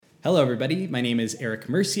Hello, everybody. My name is Eric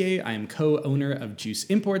Mercier. I am co-owner of Juice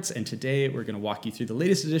Imports, and today we're going to walk you through the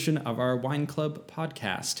latest edition of our Wine Club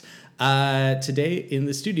podcast. Today in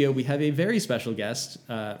the studio, we have a very special guest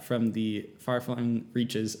from the far-flung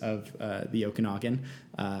reaches of the Okanagan,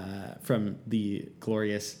 from the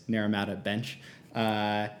glorious Naramata bench.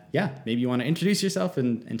 Maybe you want to introduce yourself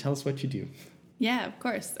and tell us what you do. Yeah, of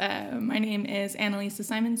course. My name is Annalisa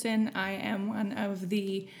Simonson. I am one of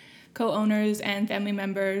the co-owners and family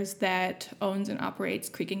members that owns and operates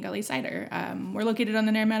Creek and Gully Cider. We're located on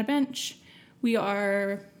the Naramata Bench. We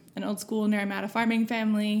are an old school Naramata farming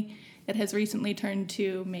family that has recently turned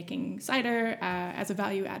to making cider as a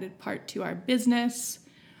value-added part to our business.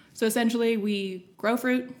 So essentially, we grow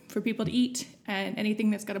fruit for people to eat, and anything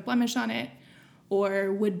that's got a blemish on it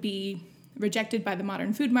or would be rejected by the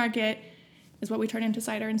modern food market is what we turn into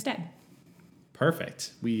cider instead.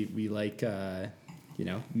 Perfect. We like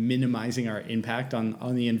minimizing our impact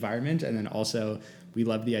on the environment, and then also we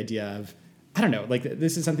love the idea of, I don't know, like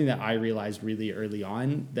this is something that I realized really early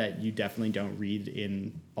on that you definitely don't read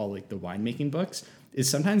in all like the winemaking books, is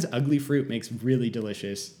sometimes ugly fruit makes really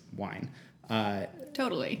delicious wine.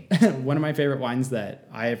 Totally. One of my favorite wines that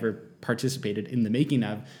I ever participated in the making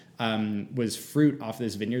of was fruit off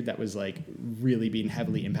this vineyard that was like really being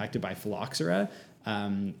heavily impacted by phylloxera.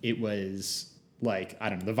 It was like, I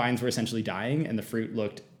don't know, the vines were essentially dying and the fruit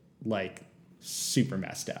looked like super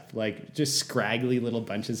messed up, like just scraggly little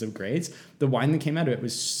bunches of grapes. The wine that came out of it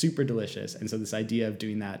was super delicious. And so this idea of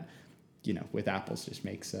doing that, with apples just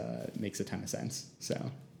makes a ton of sense. So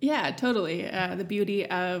yeah, totally. The beauty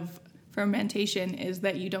of fermentation is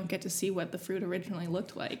that you don't get to see what the fruit originally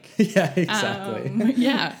looked like. Yeah, exactly.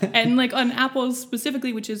 Yeah. And like on apples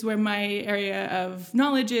specifically, which is where my area of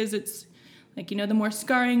knowledge is, it's like, the more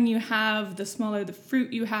scarring you have, the smaller the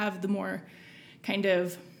fruit you have, the more kind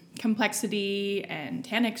of complexity and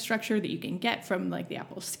tannic structure that you can get from like the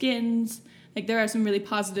apple skins. Like there are some really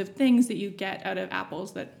positive things that you get out of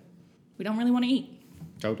apples that we don't really want to eat.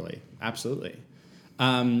 Totally. Absolutely.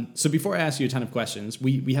 So before I ask you a ton of questions,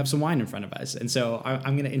 we have some wine in front of us. And so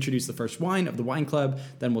I'm going to introduce the first wine of the wine club,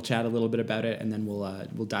 then we'll chat a little bit about it, and then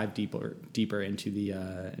we'll dive deeper into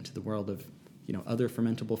the world of other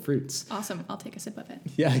fermentable fruits. Awesome. I'll take a sip of it.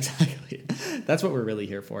 Yeah, exactly. That's what we're really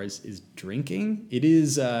here for is drinking. It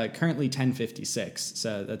is currently 10:56,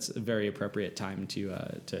 so that's a very appropriate time to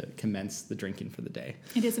commence the drinking for the day.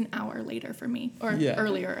 It is an hour later for me, or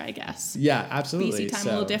earlier, I guess. Yeah, absolutely. BC time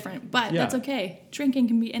a little different, but that's okay. Drinking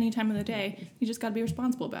can be any time of the day. You just got to be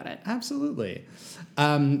responsible about it. Absolutely.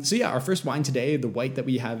 Our first wine today, the white that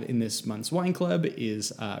we have in this month's wine club,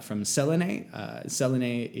 is from Celinay.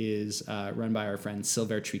 Celinay is run by our friend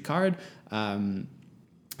Sylvain Tricard.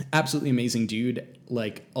 Absolutely amazing dude,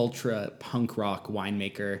 like ultra punk rock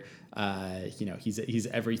winemaker. He's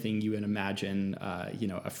everything you would imagine,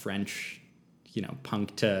 a French,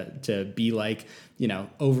 punk to be like,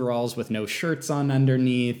 overalls with no shirts on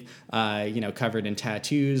underneath, covered in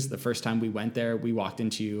tattoos. The first time we went there, we walked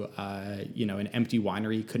into, an empty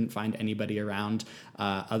winery, couldn't find anybody around,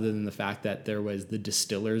 other than the fact that there was the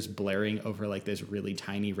distillers blaring over like this really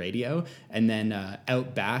tiny radio. And then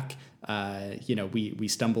out back, we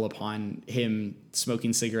stumble upon him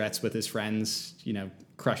smoking cigarettes with his friends,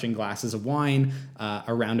 crushing glasses of wine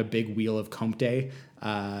around a big wheel of Comte. It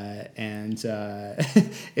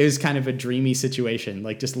was kind of a dreamy situation,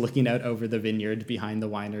 like just looking out over the vineyard behind the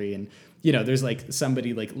winery. And, there's like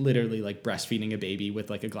somebody like literally like breastfeeding a baby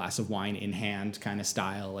with like a glass of wine in hand kind of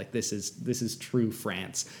style. Like this is true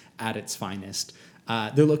France at its finest.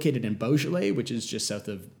 They're located in Beaujolais, which is just south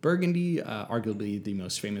of Burgundy, arguably the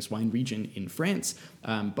most famous wine region in France.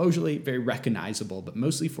 Beaujolais, very recognizable, but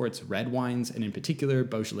mostly for its red wines, and in particular,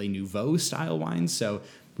 Beaujolais Nouveau style wines. So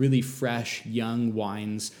really fresh, young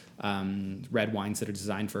wines, red wines that are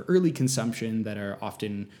designed for early consumption, that are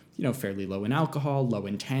often, fairly low in alcohol, low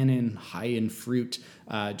in tannin, high in fruit,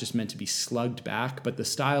 just meant to be slugged back. But the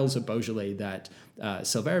styles of Beaujolais that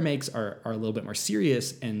Sylvain makes are a little bit more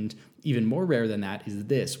serious, and even more rare than that is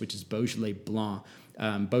this, which is Beaujolais Blanc.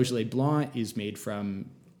 Beaujolais Blanc is made from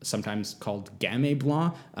sometimes called Gamay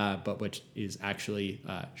Blanc, but which is actually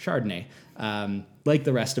Chardonnay. Like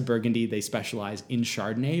the rest of Burgundy, they specialize in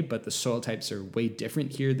Chardonnay, but the soil types are way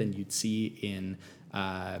different here than you'd see in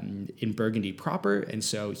Burgundy proper. And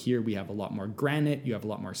so here we have a lot more granite, you have a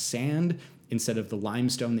lot more sand instead of the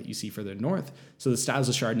limestone that you see further north. So the styles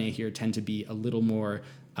of Chardonnay here tend to be a little more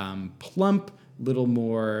plump, little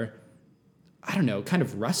more, I don't know, kind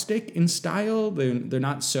of rustic in style. They're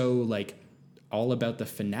not so like all about the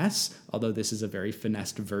finesse, although this is a very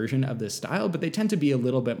finessed version of this style, but they tend to be a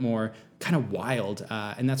little bit more kind of wild.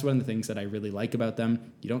 And that's one of the things that I really like about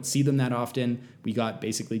them. You don't see them that often. We got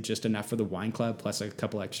basically just enough for the wine club plus a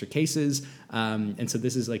couple extra cases. And so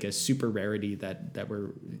this is like a super rarity that we're,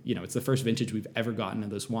 it's the first vintage we've ever gotten of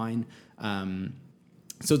this wine.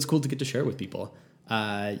 So it's cool to get to share with people.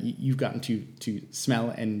 You've gotten to smell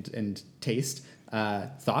and taste.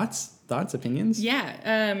 Thoughts, opinions?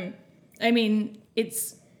 Yeah. I mean,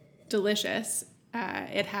 it's delicious.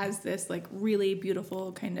 It has this like really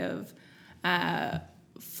beautiful kind of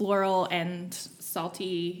floral and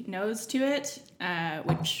salty nose to it,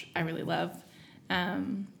 which I really love.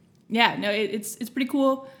 It's pretty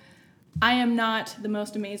cool. I am not the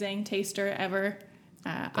most amazing taster ever.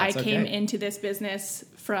 I came into this business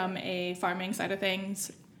from a farming side of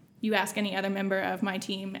things. You ask any other member of my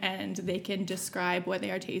team and they can describe what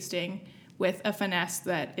they are tasting with a finesse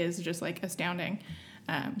that is just like astounding.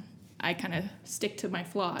 I kind of stick to my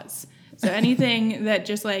flaws. So anything that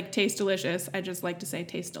just like tastes delicious, I just like to say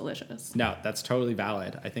tastes delicious. No, that's totally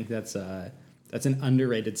valid. I think that's an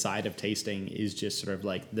underrated side of tasting, is just sort of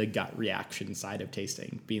like the gut reaction side of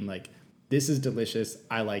tasting, being like, this is delicious.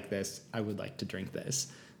 I like this. I would like to drink this.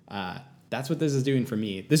 That's what this is doing for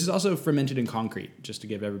me. This is also fermented in concrete, just to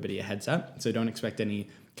give everybody a heads up. So don't expect any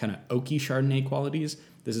kind of oaky Chardonnay qualities.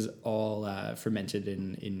 This is all fermented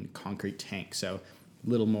in concrete tank. So a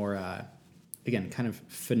little more, again, kind of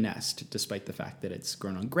finessed, despite the fact that it's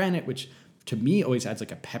grown on granite, which to me always adds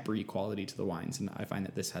like a peppery quality to the wines. And I find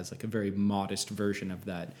that this has like a very modest version of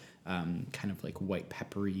that kind of like white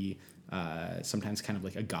peppery, sometimes kind of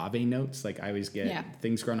like agave notes. Like I always get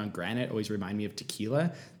things grown on granite always remind me of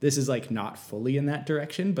tequila. This is like not fully in that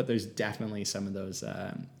direction, but there's definitely some of those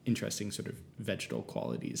interesting sort of vegetal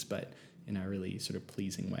qualities, but in a really sort of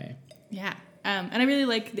pleasing way. Yeah. And I really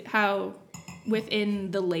like how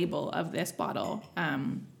within the label of this bottle,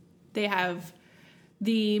 they have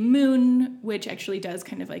the moon, which actually does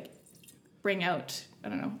kind of like bring out, I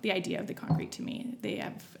don't know, the idea of the concrete to me. They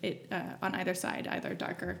have it on either side, either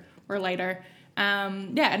darker or lighter.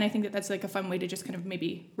 And I think that that's like a fun way to just kind of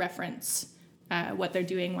maybe reference what they're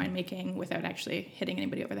doing winemaking without actually hitting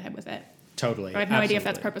anybody over the head with it. Totally. I have no idea if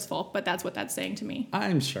that's purposeful, but that's what that's saying to me.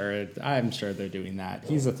 I'm sure they're doing that.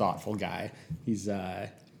 He's a thoughtful guy. He's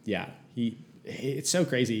it's so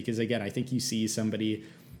crazy because again, I think you see somebody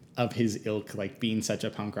of his ilk like being such a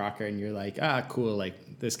punk rocker and you're like, cool,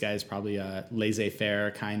 like this guy's probably a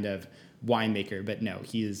laissez-faire kind of winemaker, but no,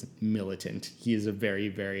 he is militant. He is a very,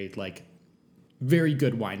 very like very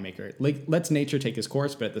good winemaker. Like lets nature take his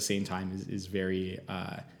course, but at the same time is very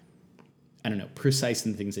precise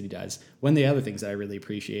in the things that he does. One of the other things that I really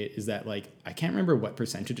appreciate is that, like, I can't remember what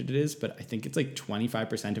percentage it is, but I think it's like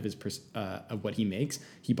 25% of his of what he makes,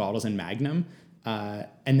 he bottles in Magnum.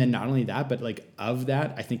 And then not only that, but like of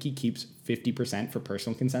that, I think he keeps 50% for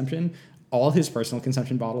personal consumption. All his personal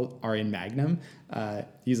consumption bottles are in Magnum.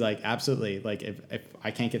 He's like, absolutely. Like, if I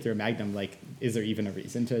can't get through a Magnum, like, is there even a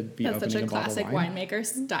reason to be opening a bottle of wine? That's such a classic winemaker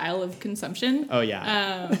style of consumption. Oh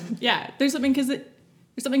yeah. There's something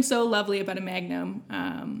there's something so lovely about a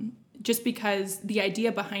Magnum, just because the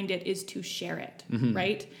idea behind it is to share it,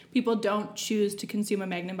 right? People don't choose to consume a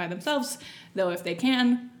Magnum by themselves, though if they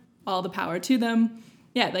can, all the power to them.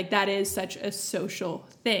 Yeah, like that is such a social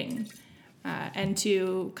thing. And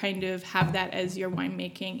to kind of have that as your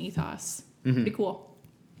winemaking ethos, pretty cool.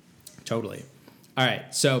 Totally. All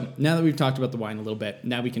right, so now that we've talked about the wine a little bit,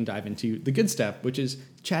 now we can dive into the good stuff, which is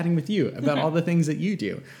chatting with you about all the things that you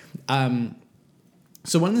do.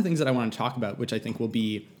 So one of the things that I want to talk about, which I think will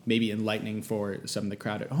be maybe enlightening for some of the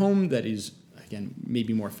crowd at home that is, again,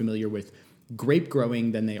 maybe more familiar with grape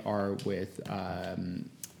growing than they are with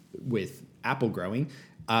apple growing.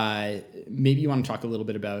 Maybe you want to talk a little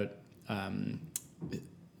bit about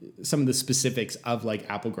some of the specifics of like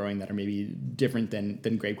apple growing that are maybe different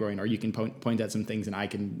than grape growing, or you can point out some things and I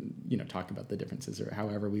can, talk about the differences or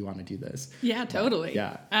however we want to do this. Yeah, totally.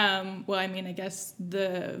 Yeah. Well, I mean, I guess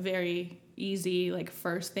the very easy, like,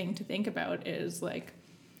 first thing to think about is like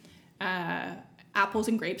apples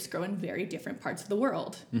and grapes grow in very different parts of the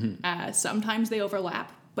world. Sometimes they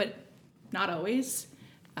overlap, but not always.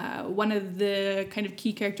 One of the kind of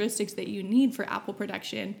key characteristics that you need for apple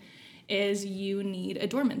production is you need a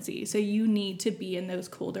dormancy. So you need to be in those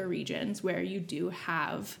colder regions where you do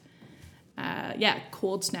have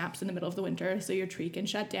cold snaps in the middle of the winter, so your tree can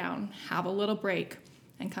shut down, have a little break,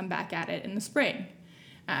 and come back at it in the spring.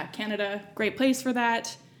 Canada, great place for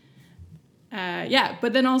that.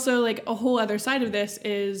 But then also, like, a whole other side of this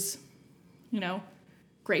is,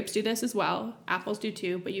 grapes do this as well. Apples do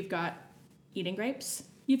too, but you've got eating grapes,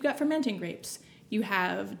 you've got fermenting grapes. You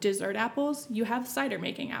have dessert apples. You have cider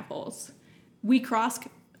making apples. We cross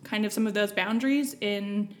kind of some of those boundaries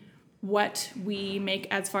in what we make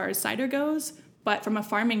as far as cider goes, but from a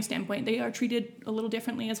farming standpoint, they are treated a little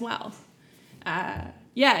differently as well.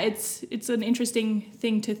 It's an interesting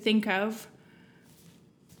thing to think of,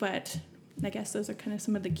 but I guess those are kind of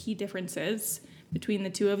some of the key differences between the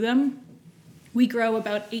two of them. We grow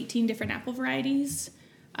about 18 different apple varieties.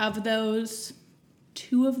 Of those,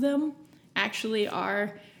 2 of them actually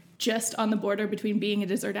are just on the border between being a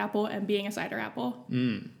dessert apple and being a cider apple.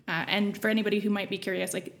 And for anybody who might be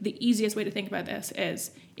curious, like the easiest way to think about this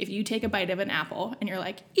is if you take a bite of an apple and you're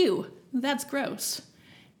like, ew, that's gross.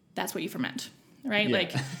 That's what you ferment, right? Yeah.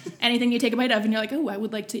 Like anything you take a bite of and you're like, oh, I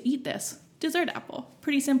would like to eat this. Dessert apple.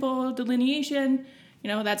 Pretty simple delineation.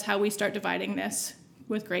 That's how we start dividing this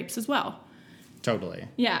with grapes as well. Totally.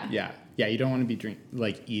 Yeah. Yeah. Yeah. You don't want to be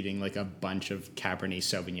eating like a bunch of Cabernet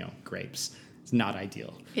Sauvignon grapes. It's not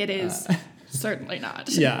ideal. It is certainly not.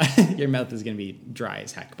 Yeah. Your mouth is going to be dry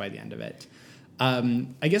as heck by the end of it.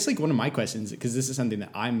 I guess like one of my questions, because this is something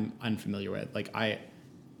that I'm unfamiliar with, like I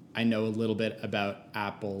know a little bit about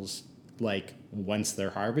apples, like once they're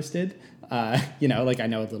harvested, like I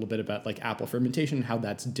know a little bit about like apple fermentation, how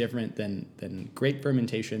that's different than grape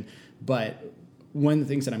fermentation. But one of the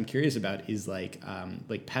things that I'm curious about is like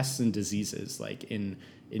pests and diseases. Like in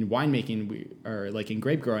winemaking, or like in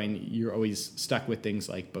grape growing, you're always stuck with things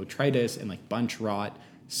like botrytis and like bunch rot,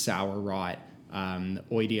 sour rot,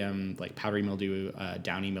 oidium, like powdery mildew,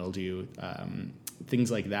 downy mildew,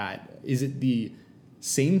 things like that. Is it the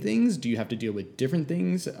same things? Do you have to deal with different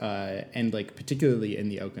things? And like particularly in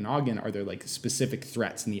the Okanagan, are there like specific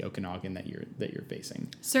threats in the Okanagan that you're facing?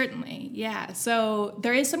 Certainly, yeah. So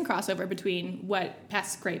there is some crossover between what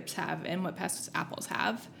pests grapes have and what pests apples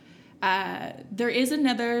have. There is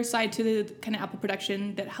another side to the kind of apple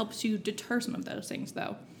production that helps you deter some of those things,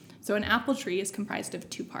 though. So an apple tree is comprised of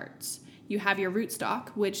 2 parts. You have your rootstock,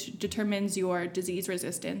 which determines your disease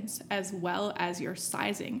resistance as well as your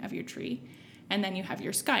sizing of your tree. And then you have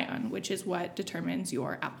your scion, which is what determines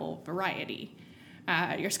your apple variety.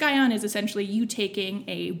 Your scion is essentially you taking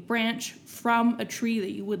a branch from a tree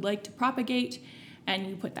that you would like to propagate, and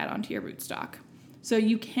you put that onto your rootstock. So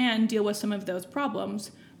you can deal with some of those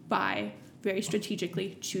problems by very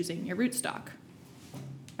strategically choosing your rootstock.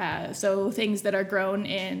 So things that are grown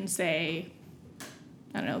in, say,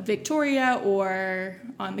 Victoria or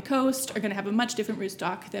on the coast are going to have a much different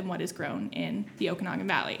rootstock than what is grown in the Okanagan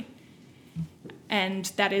Valley. And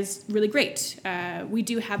that is really great. We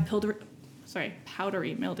do have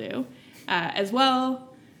powdery mildew as well.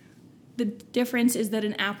 The difference is that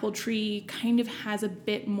an apple tree kind of has a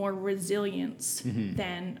bit more resilience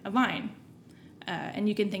than a vine. And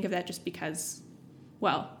you can think of that just because,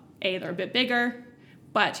 they're a bit bigger,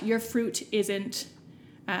 but your fruit isn't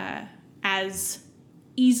as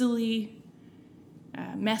easily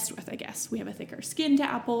messed with, I guess. We have a thicker skin to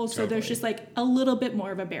apples, so there's just like a little bit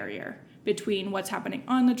more of a barrier between what's happening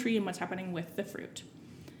on the tree and what's happening with the fruit.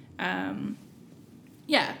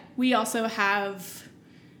 We also have,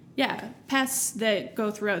 pests that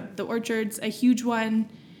go throughout the orchards. A huge one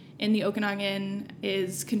in the Okanagan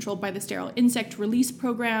is controlled by the Sterile Insect Release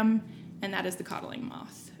Program, and that is the codling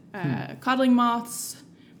moth. Codling moths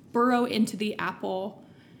burrow into the apple,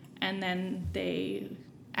 and then they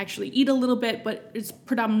actually eat a little bit, but it's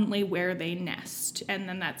predominantly where they nest, and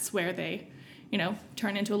then that's where they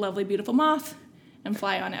turn into a lovely, beautiful moth and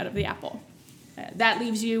fly on out of the apple. That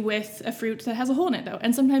leaves you with a fruit that has a hole in it, though,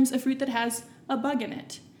 and sometimes a fruit that has a bug in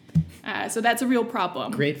it. So that's a real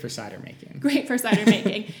problem. Great for cider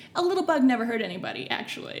making. A little bug never hurt anybody,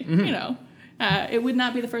 actually. It would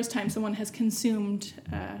not be the first time someone has consumed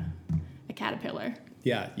a caterpillar.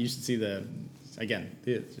 Yeah, you should see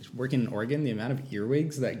working in Oregon, the amount of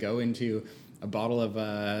earwigs that go into a bottle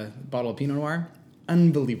of Pinot Noir.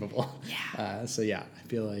 Unbelievable. Yeah. I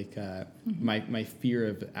feel like my fear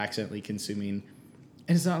of accidentally consuming,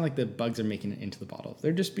 and it's not like the bugs are making it into the bottle.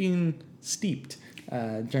 They're just being steeped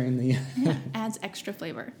during the... adds extra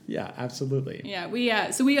flavor. Yeah, absolutely. Yeah,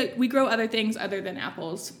 we grow other things other than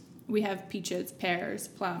apples. We have peaches, pears,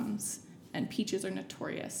 plums, and peaches are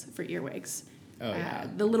notorious for earwigs. Oh, yeah.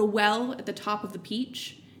 The little well at the top of the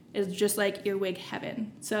peach is just like earwig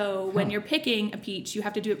heaven. So when you're picking a peach, you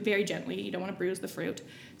have to do it very gently. You don't want to bruise the fruit.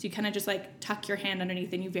 So you kind of just like tuck your hand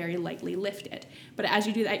underneath and you very lightly lift it. But as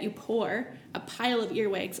you do that, you pour a pile of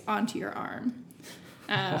earwigs onto your arm.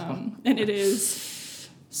 And it is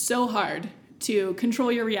so hard to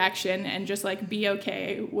control your reaction and just like be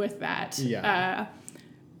okay with that. Yeah.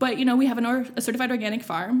 But, we have a certified organic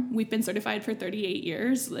farm. We've been certified for 38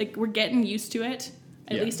 years. Like, we're getting used to it.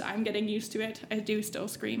 At Yeah. least I'm getting used to it. I do still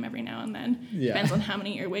scream every now and then. Yeah. Depends on how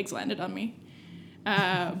many earwigs landed on me.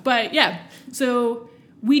 But yeah, so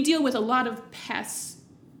we deal with a lot of pests,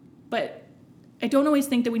 but I don't always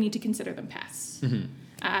think that we need to consider them pests.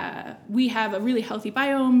 We have a really healthy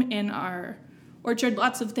biome in our orchard.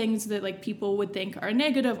 Lots of things that like people would think are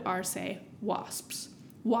negative are, say, wasps.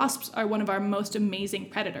 Wasps are one of our most amazing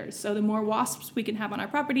predators. So the more wasps we can have on our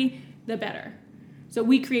property, the better. So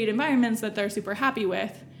we create environments that they're super happy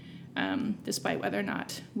with, despite whether or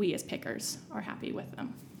not we as pickers are happy with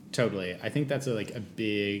them. Totally. I think that's a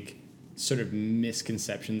big sort of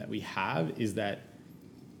misconception that we have, is that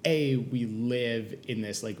we live in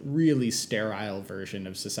this like really sterile version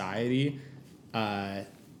of society,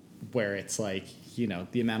 where it's like,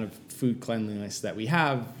 the amount of food cleanliness that we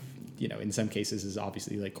have, in some cases is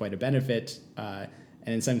obviously like quite a benefit,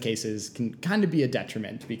 and in some cases can kind of be a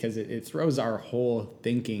detriment, because it throws our whole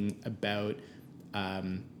thinking about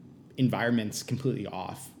environments completely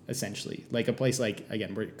off, essentially. Like a place like,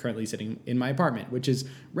 again, we're currently sitting in my apartment, which is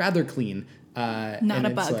rather clean. Not a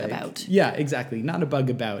bug about. Yeah, exactly. Not a bug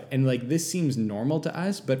about. And like this seems normal to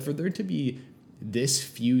us, but for there to be this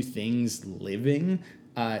few things living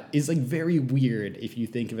is like very weird if you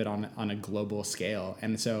think of it on a global scale.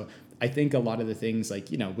 And so I think a lot of the things like,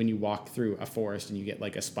 when you walk through a forest and you get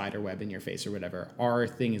like a spider web in your face or whatever, our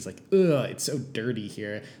thing is like, ugh, it's so dirty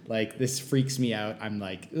here. Like this freaks me out. I'm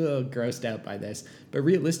like, ugh, grossed out by this. But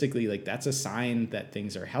realistically, like that's a sign that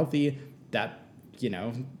things are healthy, that,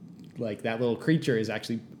 like that little creature is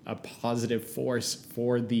actually a positive force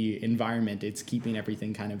for the environment. It's keeping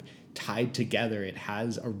everything kind of tied together. It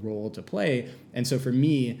has a role to play. And so for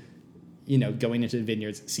me, going into the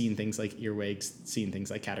vineyards, seeing things like earwigs, seeing things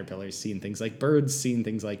like caterpillars, seeing things like birds, seeing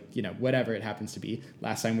things like, whatever it happens to be.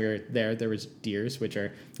 Last time we were there was deers, which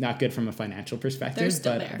are not good from a financial perspective,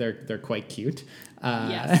 but they're quite cute.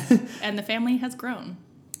 Yes, and the family has grown.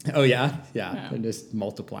 Oh yeah. They're just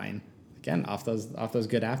multiplying again off those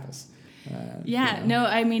good apples. No,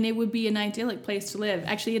 I mean, it would be an idyllic place to live.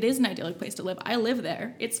 Actually, it is an idyllic place to live. I live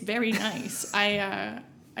there. It's very nice.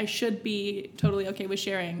 I should be totally okay with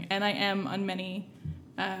sharing, and I am on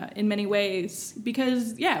in many ways,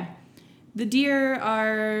 because the deer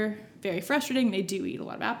are very frustrating. They do eat a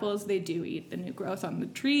lot of apples. They do eat the new growth on the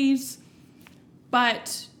trees,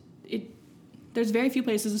 but there's very few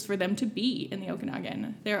places for them to be in the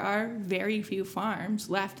Okanagan. There are very few farms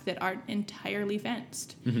left that aren't entirely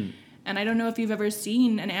fenced. Mm-hmm. And I don't know if you've ever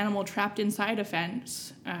seen an animal trapped inside a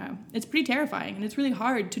fence. It's pretty terrifying, and it's really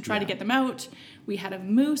hard to try to get them out. We had a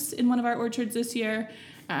moose in one of our orchards this year.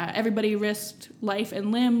 Everybody risked life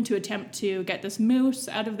and limb to attempt to get this moose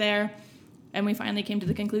out of there. And we finally came to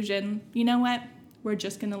the conclusion, you know what? We're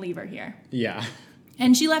just going to leave her here. Yeah.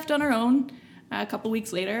 And she left on her own a couple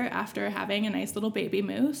weeks later after having a nice little baby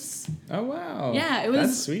moose. Oh, wow. Yeah, it was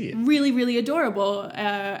That's sweet. Really, really adorable.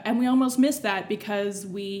 And we almost missed that because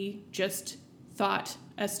we just thought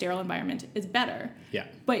a sterile environment is better. Yeah.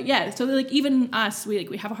 But so like even us,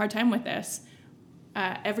 we have a hard time with this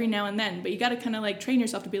every now and then. But you got to kind of like train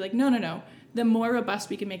yourself to be like, no. The more robust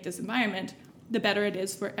we can make this environment, the better it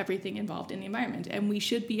is for everything involved in the environment. And we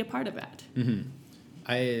should be a part of that.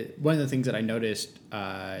 Mm-hmm. One of the things that I noticed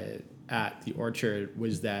at the orchard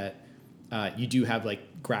was that you do have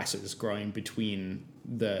like grasses growing between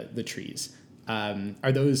the trees.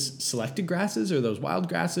 Are those selected grasses, or those wild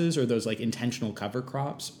grasses, or those like intentional cover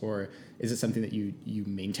crops, or is it something that you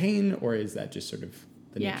maintain, or is that just sort of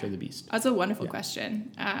the nature of the beast? That's a wonderful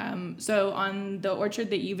question. So on the orchard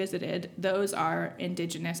that you visited, those are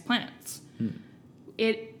indigenous plants.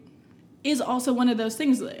 It is also one of those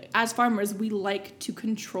things, as farmers, we like to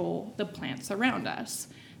control the plants around us.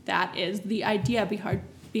 That is the idea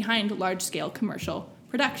behind large-scale commercial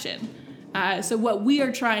production. So what we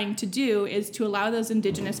are trying to do is to allow those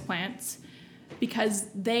indigenous plants, because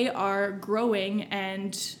they are growing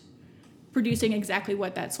and producing exactly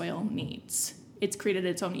what that soil needs. It's created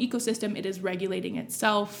its own ecosystem, it is regulating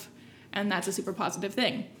itself, and that's a super positive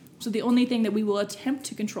thing. So the only thing that we will attempt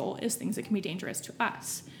to control is things that can be dangerous to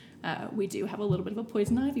us. We do have a little bit of a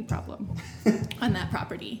poison ivy problem on that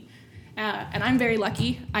property. And I'm very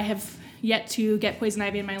lucky. I have yet to get poison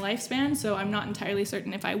ivy in my lifespan, so I'm not entirely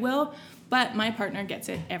certain if I will, but my partner gets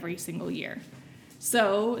it every single year.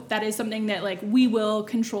 So that is something that like we will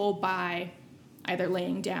control by either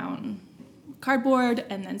laying down cardboard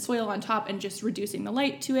and then soil on top and just reducing the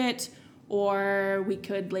light to it, or we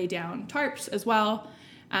could lay down tarps as well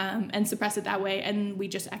and suppress it that way, and we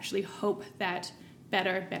just actually hope that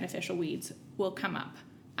better beneficial weeds will come up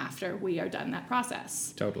after we are done that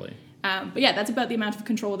process. Totally. But yeah, that's about the amount of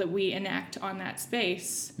control that we enact on that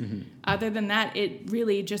space. Other than that, it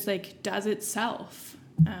really just like does itself.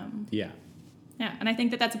 Yeah. Yeah, and I think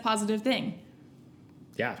that that's a positive thing.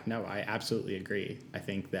 Yeah, no, I absolutely agree. I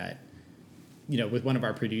think that, with one of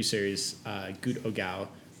our producers, Gut Ogao,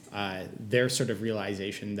 their sort of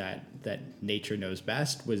realization that nature knows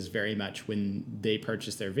best was very much when they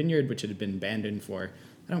purchased their vineyard, which had been abandoned for,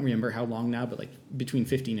 I don't remember how long now, but like between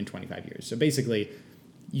 15 and 25 years. So basically,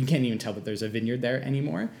 you can't even tell that there's a vineyard there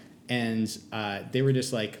anymore. And they were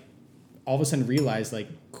just like, all of a sudden realized like,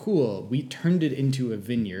 cool, we turned it into a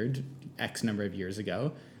vineyard X number of years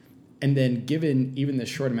ago. And then given even this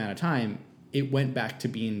short amount of time, it went back to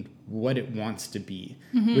being what it wants to be,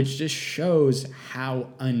 which just shows how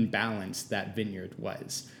unbalanced that vineyard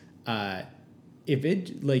was. If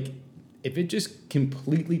it just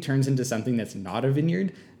completely turns into something that's not a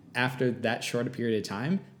vineyard after that short a period of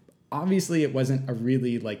time, obviously it wasn't a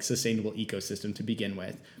really like sustainable ecosystem to begin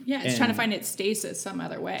with. Yeah, it's trying to find its stasis some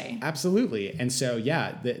other way. Absolutely. And so,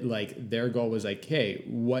 yeah, their goal was like, hey,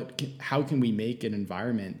 how can we make an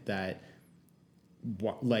environment that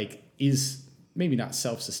is maybe not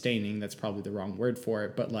self-sustaining, that's probably the wrong word for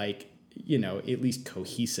it, but like, at least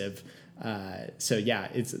cohesive. So yeah,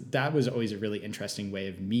 that was always a really interesting way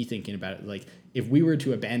of me thinking about it. Like, if we were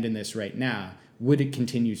to abandon this right now, would it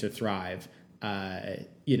continue to thrive?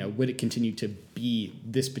 Would it continue to be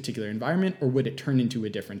this particular environment, or would it turn into a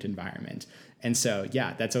different environment? And so,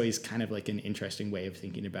 yeah, that's always kind of like an interesting way of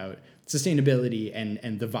thinking about sustainability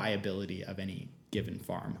and the viability of any given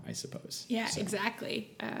farm, I suppose. Yeah, so.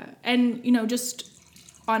 Exactly. And, just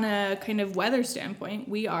on a kind of weather standpoint,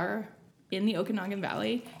 we are in the Okanagan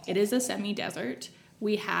Valley. It is a semi-desert.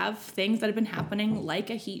 We have things that have been happening like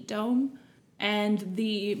a heat dome. And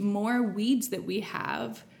the more weeds that we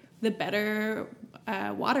have, the better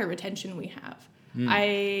water retention we have.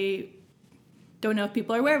 I don't know if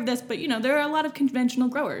people are aware of this, but there are a lot of conventional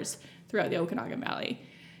growers throughout the Okanagan Valley.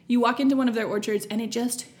 You walk into one of their orchards and it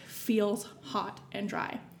just feels hot and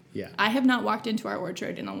dry. Yeah. I have not walked into our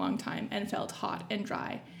orchard in a long time and felt hot and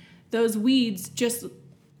dry. Those weeds just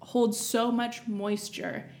hold so much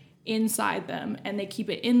moisture inside them, and they keep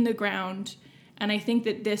it in the ground. And I think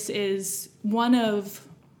that this is one of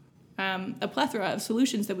a plethora of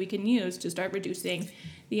solutions that we can use to start reducing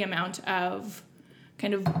the amount of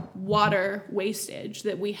kind of water wastage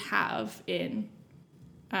that we have in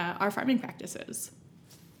our farming practices.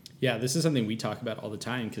 Yeah, this is something we talk about all the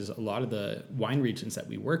time, because a lot of the wine regions that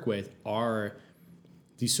we work with are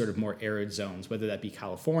these sort of more arid zones, whether that be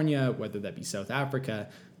California, whether that be South Africa.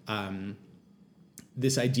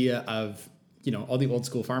 This idea of, all the old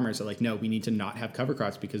school farmers are like, no, we need to not have cover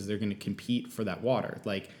crops because they're going to compete for that water.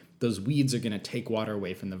 Like, those weeds are going to take water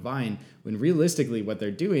away from the vine, when realistically what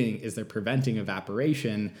they're doing is they're preventing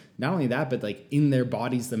evaporation. Not only that, but like in their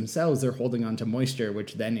bodies themselves, they're holding on to moisture,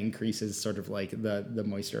 which then increases sort of like the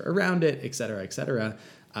moisture around it, et cetera, et cetera.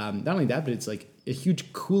 Not only that, but it's like a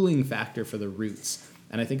huge cooling factor for the roots.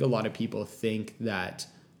 And I think a lot of people think that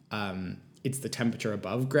it's the temperature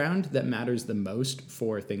above ground that matters the most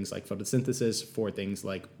for things like photosynthesis, for things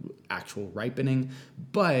like actual ripening.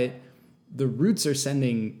 But the roots are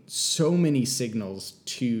sending so many signals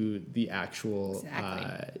to the actual,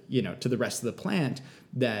 to the rest of the plant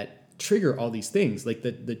that trigger all these things. Like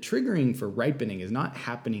the triggering for ripening is not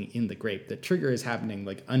happening in the grape. The trigger is happening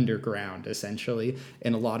like underground, essentially,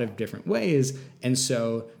 in a lot of different ways. And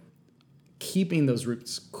so keeping those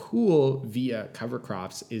roots cool via cover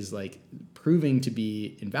crops is like proving to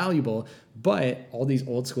be invaluable. But all these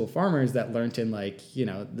old school farmers that learned in like, the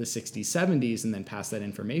 60s, 70s, and then passed that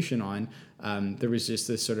information on, there was just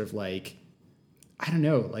this sort of like, I don't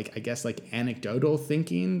know, like, I guess like anecdotal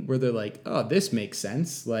thinking where they're like, oh, this makes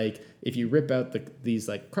sense. Like, if you rip out these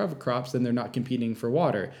like cover crops, then they're not competing for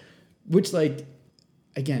water, which like,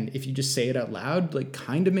 again, if you just say it out loud, like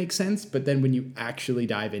kind of makes sense. But then when you actually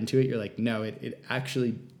dive into it, you're like, no, it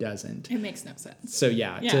actually doesn't. It makes no sense. So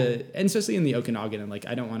yeah. And especially in the Okanagan, and like,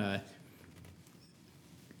 I don't want to,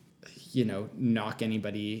 knock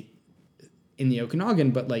anybody in the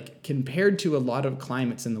Okanagan, but like compared to a lot of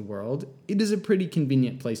climates in the world, it is a pretty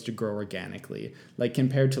convenient place to grow organically. Like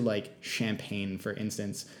compared to like Champagne, for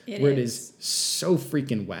instance, it is so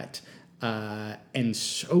freaking wet and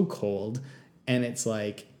so cold. And it's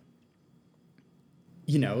like,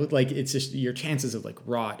 like it's just your chances of like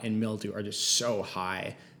rot and mildew are just so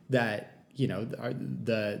high that,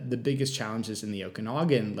 the biggest challenges in the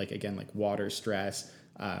Okanagan, like again, like water stress,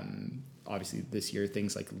 obviously this year,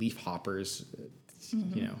 things like leaf hoppers,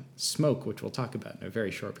 smoke, which we'll talk about in a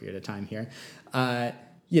very short period of time here.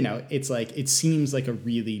 it's like, it seems like a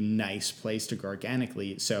really nice place to grow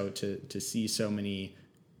organically. So to see so many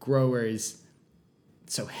growers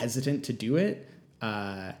so hesitant to do it,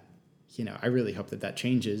 I really hope that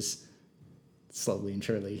changes slowly and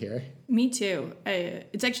surely here. Me too.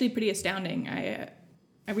 It's actually pretty astounding.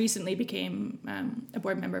 I recently became a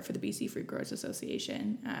board member for the BC Fruit Growers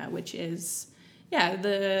Association, which is,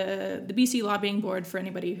 the BC lobbying board for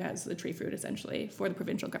anybody who has the tree fruit, essentially, for the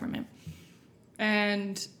provincial government.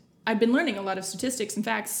 And I've been learning a lot of statistics and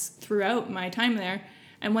facts throughout my time there.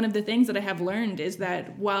 And one of the things that I have learned is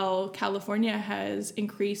that while California has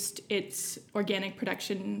increased its organic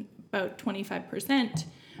production about 25%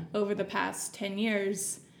 over the past 10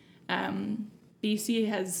 years, BC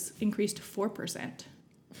has increased 4%.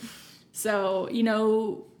 So,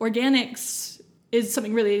 organics is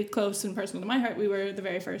something really close and personal to my heart. We were the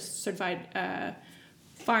very first certified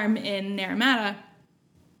farm in Naramata,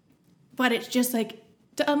 but it's just like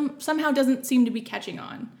somehow doesn't seem to be catching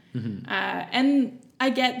on. Mm-hmm. And I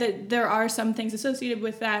get that there are some things associated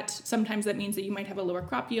with that. Sometimes that means that you might have a lower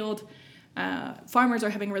crop yield. Farmers are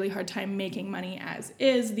having a really hard time making money as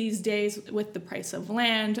is these days with the price of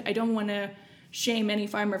land. I don't want to shame any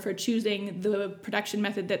farmer for choosing the production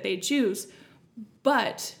method that they choose,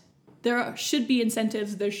 but there should be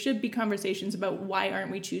incentives. There should be conversations about why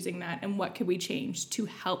aren't we choosing that and what could we change to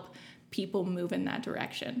help people move in that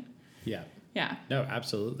direction. Yeah. Yeah. No,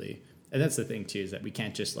 absolutely. And that's the thing too, is that we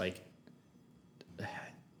can't just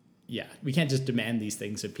we can't just demand these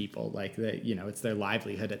things of people. Like that, it's their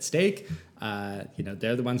livelihood at stake.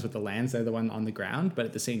 They're the ones with the lands, they're the one on the ground. But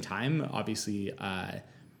at the same time, obviously,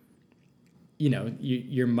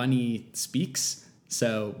 your money speaks.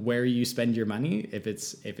 So where you spend your money, if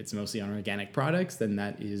it's mostly on organic products, then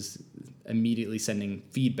that is immediately sending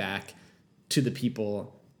feedback to the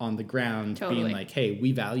people on the ground, totally. Being like, hey,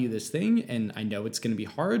 we value this thing, and I know it's going to be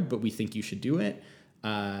hard, but we think you should do it.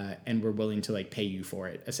 And we're willing to pay you for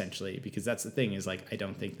it, essentially, because that's the thing is I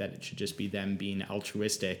don't think that it should just be them being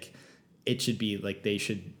altruistic. It should be they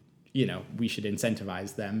should, we should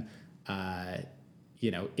incentivize them.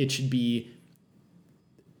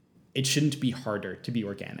 It shouldn't be harder to be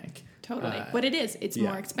organic. Totally. But it is. It's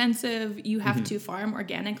more expensive. You have to farm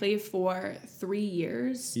organically for 3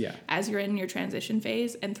 years as you're in your transition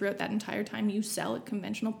phase. And throughout that entire time, you sell at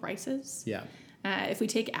conventional prices. Yeah. If we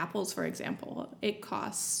take apples, for example, it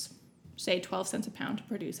costs, say, 12 cents a pound to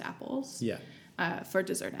produce apples for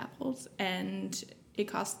dessert apples. And it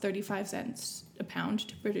costs 35 cents a pound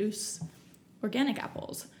to produce organic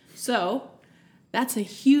apples. So that's a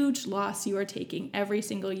huge loss you are taking every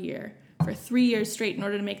single year for 3 years straight in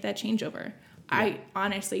order to make that changeover. Yeah. I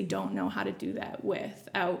honestly don't know how to do that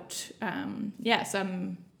without,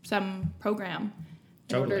 some program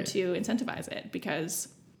in order to incentivize it, because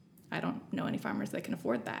I don't know any farmers that can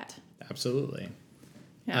afford that. Absolutely.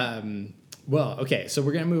 Yeah. Well, okay, so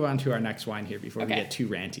we're going to move on to our next wine here before we get too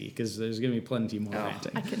ranty, because there's going to be plenty more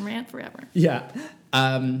ranting. I can rant forever. Yeah.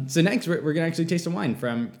 So next, we're going to actually taste a wine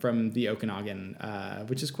from the Okanagan,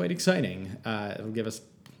 which is quite exciting. It'll give us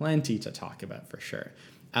plenty to talk about for sure.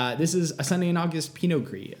 This is a Sunday in August Pinot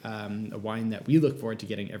Gris, a wine that we look forward to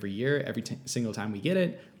getting every year. Every single time we get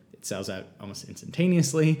it, it sells out almost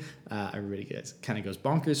instantaneously. Everybody kind of goes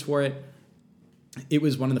bonkers for it. It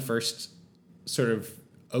was one of the first sort of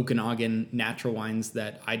Okanagan natural wines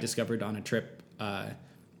that I discovered on a trip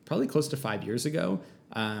probably close to 5 years ago,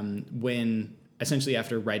 when essentially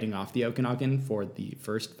after writing off the Okanagan for the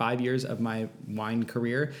first 5 years of my wine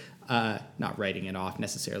career, not writing it off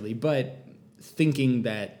necessarily, but thinking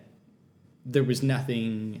that there was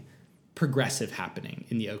nothing progressive happening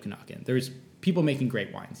in the Okanagan. There's people making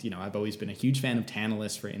great wines. I've always been a huge fan of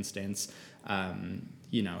Tantalus, for instance.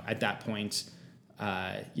 At that point,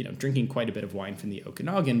 drinking quite a bit of wine from the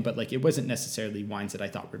Okanagan, but it wasn't necessarily wines that I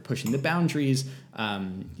thought were pushing the boundaries.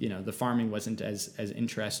 The farming wasn't as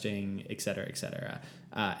interesting, et cetera, et cetera.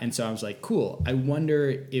 And so I was like, cool, I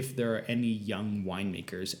wonder if there are any young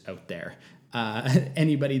winemakers out there,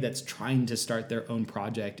 anybody that's trying to start their own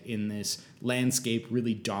project in this landscape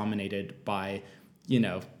really dominated by,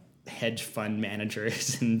 hedge fund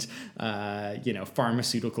managers and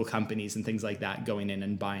pharmaceutical companies and things like that going in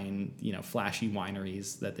and buying flashy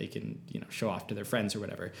wineries that they can show off to their friends or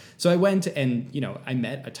whatever. So I went and I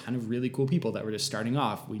met a ton of really cool people that were just starting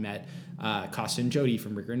off. We met Costa and Jody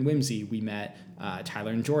from Rigger and Whimsy. We met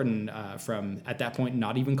Tyler and Jordan from, at that point,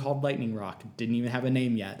 not even called Lightning Rock, didn't even have a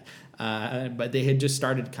name yet, but they had just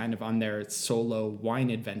started kind of on their solo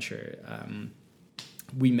wine adventure.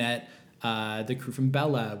 We met the crew from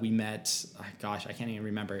Bella. We met, gosh, I can't even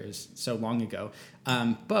remember. It was so long ago.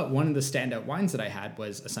 But one of the standout wines that I had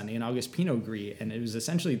was a Sunday in August Pinot Gris, and it was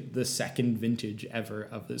essentially the second vintage ever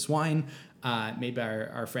of this wine, made by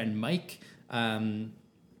our friend Mike. We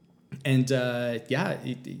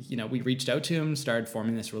reached out to him, started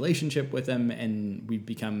forming this relationship with him, and we've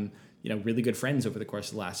become, really good friends over the course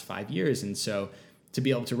of the last 5 years. And so to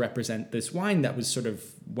be able to represent this wine, that was sort of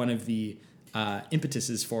one of the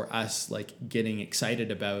impetuses for us, like getting excited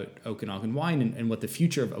about Okanagan wine and what the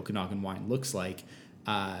future of Okanagan wine looks like.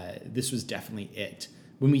 This was definitely it.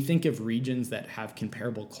 When we think of regions that have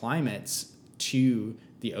comparable climates to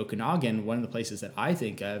the Okanagan, one of the places that I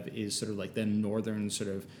think of is sort of like the northern sort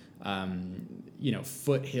of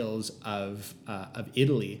foothills of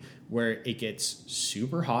Italy, where it gets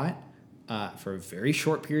super hot for a very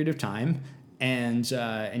short period of time. And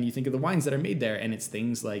you think of the wines that are made there, and it's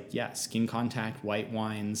things like, skin contact white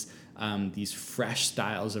wines, these fresh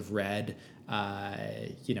styles of red.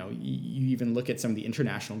 You even look at some of the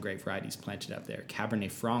international grape varieties planted up there,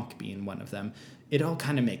 Cabernet Franc being one of them. It all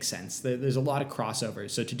kind of makes sense. There's a lot of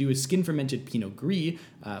crossovers. So to do a skin fermented Pinot Gris,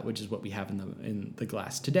 which is what we have in the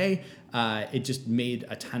glass today, it just made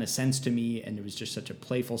a ton of sense to me, and it was just such a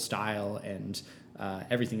playful style, and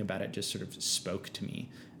everything about it just sort of spoke to me.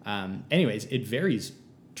 Anyways, it varies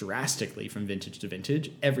drastically from vintage to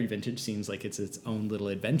vintage. Every vintage seems like it's its own little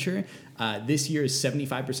adventure. This year is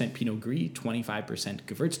 75% Pinot Gris, 25%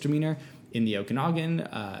 Gewürztraminer. In the Okanagan,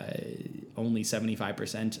 only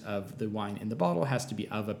 75% of the wine in the bottle has to be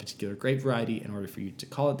of a particular grape variety in order for you to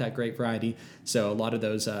call it that grape variety. So a lot of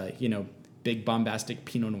those, big bombastic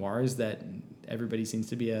Pinot Noirs that everybody seems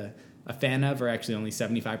to be a fan of are actually only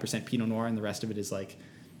 75% Pinot Noir, and the rest of it is like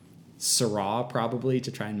Syrah, probably,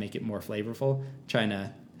 to try and make it more flavorful, trying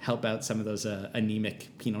to help out some of those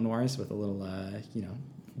anemic Pinot Noirs with a little,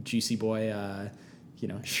 juicy boy,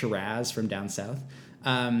 Shiraz from down south.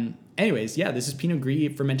 Anyways, this is Pinot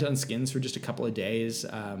Gris fermented on skins for just a couple of days.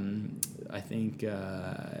 I think,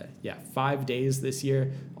 5 days this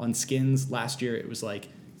year on skins. Last year it was like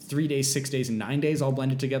 3 days, 6 days, and 9 days all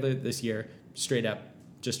blended together. This year, straight up,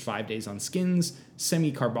 just 5 days on skins,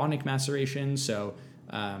 semi-carbonic maceration. So,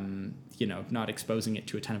 not exposing it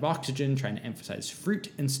to a ton of oxygen, trying to emphasize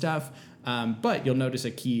fruit and stuff. But you'll notice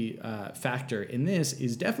a key factor in this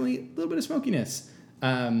is definitely a little bit of smokiness.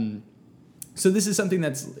 So this is something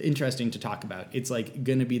that's interesting to talk about. It's like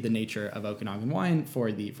going to be the nature of Okanagan wine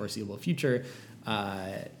for the foreseeable future.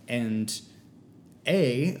 And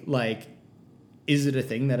A, like, is it a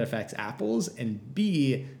thing that affects apples? And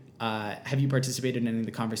B, have you participated in any of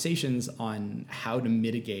the conversations on how to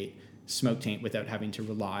mitigate smoke taint without having to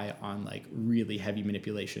rely on like really heavy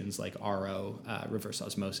manipulations like RO, reverse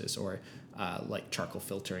osmosis, or like charcoal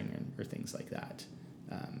filtering or things like that?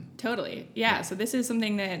 Totally. Yeah. So this is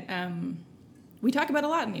something that we talk about a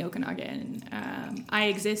lot in the Okanagan. I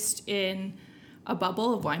exist in a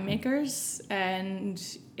bubble of winemakers, and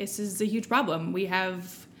this is a huge problem. We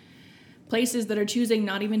have places that are choosing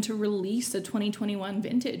not even to release a 2021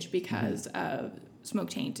 vintage because of smoke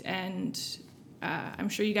taint. And I'm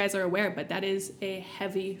sure you guys are aware, but that is a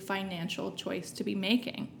heavy financial choice to be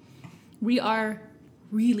making. We are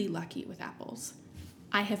really lucky with apples.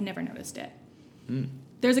 I have never noticed it.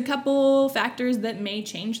 There's a couple factors that may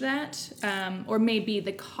change that, or may be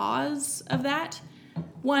the cause of that.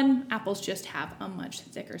 One, apples just have a much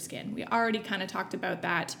thicker skin. We already kind of talked about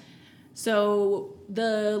that. So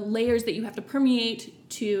the layers that you have to permeate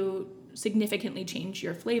to significantly change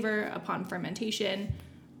your flavor upon fermentation,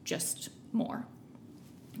 just more.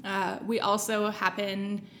 We also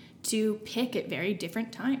happen to pick at very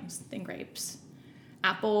different times than grapes.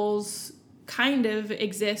 Apples kind of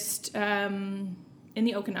exist in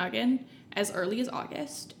the Okanagan as early as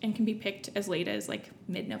August and can be picked as late as like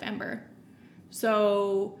mid-November.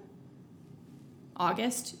 So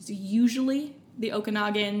August is usually the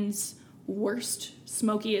Okanagan's worst,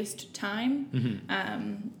 smokiest time.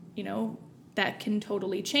 That can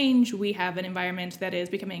totally change. We have an environment that is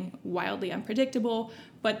becoming wildly unpredictable,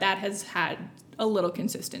 but that has had a little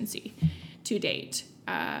consistency to date.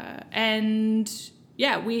 We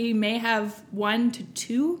may have 1 to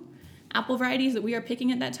 2 apple varieties that we are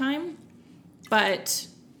picking at that time, but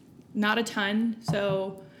not a ton.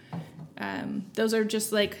 So those are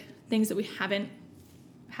just like things that we haven't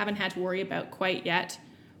had to worry about quite yet.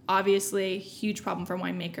 Obviously, huge problem for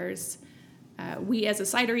winemakers. We as a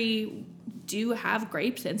cidery do have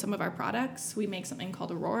grapes in some of our products. We make something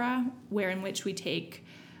called Aurora, in which we take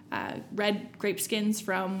red grape skins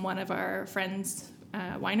from one of our friends'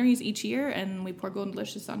 wineries each year, and we pour Golden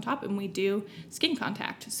Delicious on top, and we do skin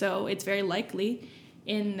contact. So it's very likely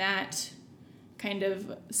in that kind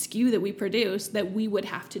of SKU that we produce that we would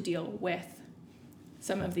have to deal with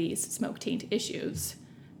some of these smoke taint issues.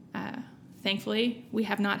 Thankfully, we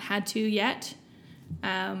have not had to yet,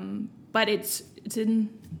 but it's in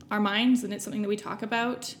our minds and it's something that we talk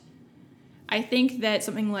about. I think that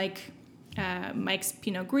something like Mike's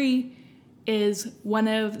Pinot Gris is one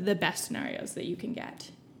of the best scenarios that you can get.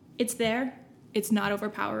 It's there. It's not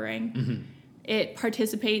overpowering. Mm-hmm. It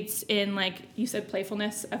participates in, like you said,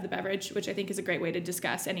 playfulness of the beverage, which I think is a great way to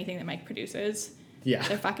discuss anything that Mike produces. Yeah.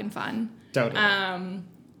 They're fucking fun. Totally.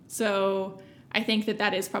 So I think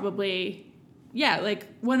that is probably, like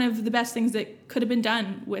one of the best things that could have been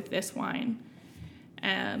done with this wine.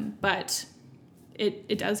 But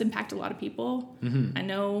it does impact a lot of people. Mm-hmm. I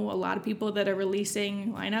know a lot of people that are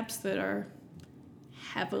releasing lineups that are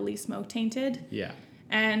heavily smoke tainted. Yeah.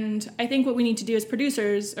 And I think what we need to do as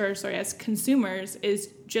as consumers is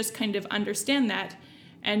just kind of understand that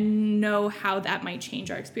and know how that might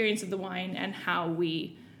change our experience of the wine and how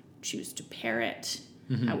we choose to pair it,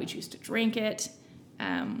 mm-hmm. how we choose to drink it.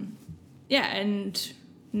 And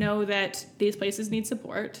know that these places need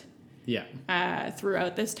support. Yeah.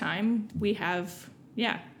 Throughout this time, we have,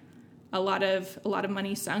 a lot of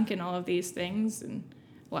money sunk in all of these things, and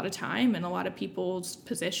a lot of time, and a lot of people's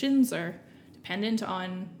positions are dependent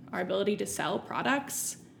on our ability to sell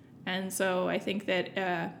products. And so I think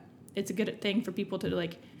that it's a good thing for people to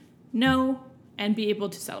know and be able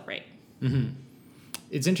to celebrate. Mm-hmm.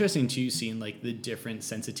 It's interesting too, seeing the different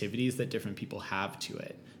sensitivities that different people have to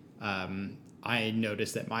it. I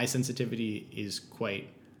noticed that my sensitivity is quite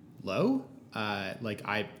low.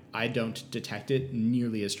 I don't detect it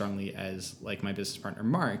nearly as strongly as my business partner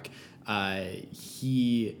Mark.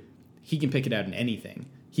 He can pick it out in anything.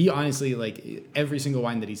 He honestly, every single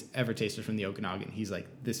wine that he's ever tasted from the Okanagan, he's like,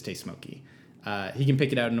 this tastes smoky. He can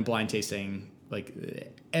pick it out in a blind tasting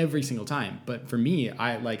every single time. But for me,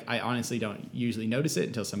 I honestly don't usually notice it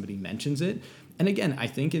until somebody mentions it. And again, I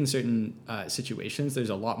think in certain situations, there's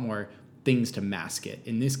a lot more things to mask it.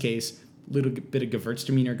 In this case, a little bit of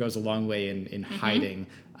Gewürztraminer goes a long way in mm-hmm. hiding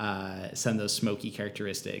some of those smoky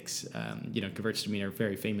characteristics. Gewürztraminer,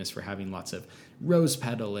 very famous for having lots of rose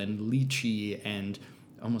petal and lychee and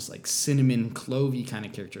almost cinnamon clovey kind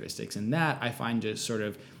of characteristics. And that I find just sort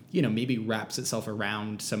of, maybe wraps itself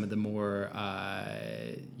around some of the more,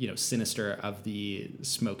 sinister of the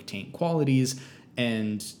smoke taint qualities.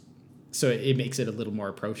 And so it makes it a little more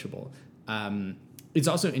approachable. It's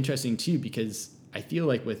also interesting too, because I feel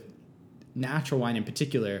like with natural wine in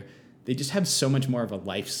particular, they just have so much more of a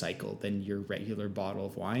life cycle than your regular bottle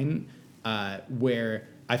of wine, where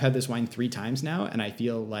I've had this wine 3 times now, and I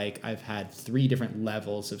feel like I've had 3 different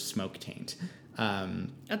levels of smoke taint.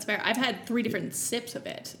 That's fair. I've had 3 different sips of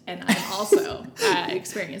it, and I'm also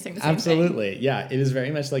experiencing the same Absolutely. thing. Yeah, it is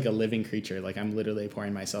very much like a living creature. I'm literally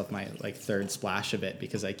pouring myself my 3rd splash of it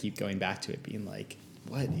because I keep going back to it being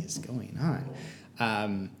what is going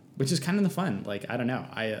on? Which is kind of the fun. I don't know.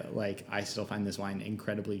 I still find this wine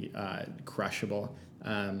incredibly crushable.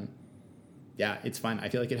 It's fun. I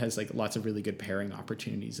feel like it has lots of really good pairing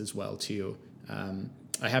opportunities as well too.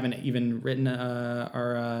 I haven't even written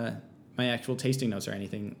my actual tasting notes or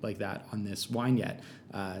anything like that on this wine yet.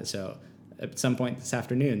 So at some point this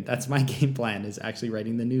afternoon, that's my game plan, is actually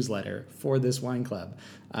writing the newsletter for this wine club.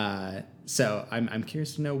 So I'm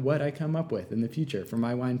curious to know what I come up with in the future for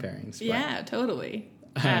my wine pairings. Yeah, totally.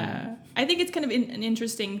 I think it's kind of an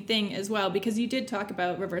interesting thing as well, because you did talk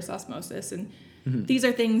about reverse osmosis, and mm-hmm. these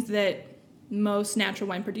are things that most natural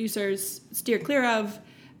wine producers steer clear of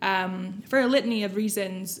for a litany of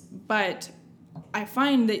reasons. But I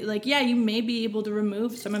find that you may be able to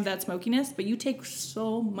remove some of that smokiness, but you take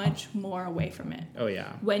so much more away from it. Oh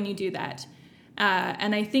yeah. When you do that.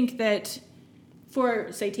 And I think that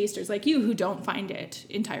for, say, tasters like you who don't find it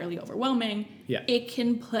entirely overwhelming, it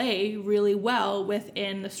can play really well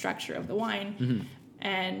within the structure of the wine. Mm-hmm.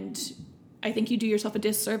 And I think you do yourself a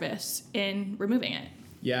disservice in removing it.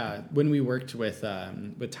 Yeah. When we worked with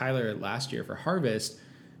Tyler last year for Harvest,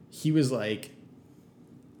 he was like,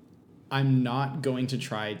 I'm not going to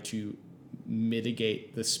try to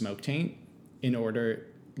mitigate the smoke taint in order,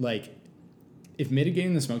 if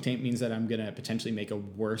mitigating the smoke taint means that I'm going to potentially make a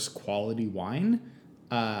worse quality wine,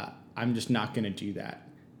 I'm just not going to do that.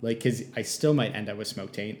 Because I still might end up with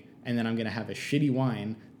smoke taint, and then I'm going to have a shitty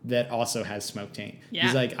wine that also has smoke taint. Yeah.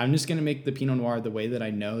 He's like, I'm just going to make the Pinot Noir the way that I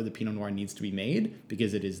know the Pinot Noir needs to be made,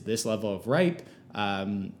 because it is this level of ripe,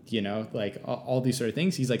 all these sort of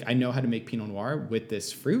things. He's like, I know how to make Pinot Noir with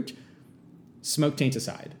this fruit, smoke taint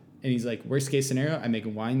aside. And he's like, worst case scenario, I make a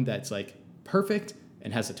wine that's perfect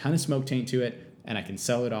and has a ton of smoke taint to it, and I can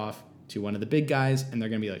sell it off to one of the big guys, and they're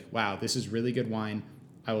going to be like, wow, this is really good wine.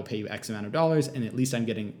 I will pay you X amount of dollars, and at least I'm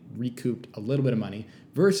getting recouped a little bit of money,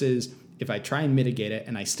 versus if I try and mitigate it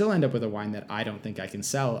and I still end up with a wine that I don't think I can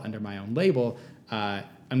sell under my own label, I'm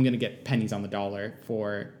going to get pennies on the dollar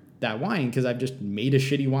for that wine because I've just made a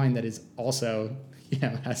shitty wine that is also,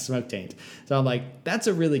 has smoke taint. So I'm like, that's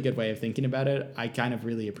a really good way of thinking about it. I kind of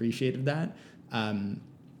really appreciated that. And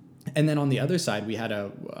then on the other side, we had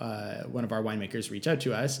one of our winemakers reach out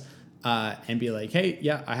to us and be like, hey,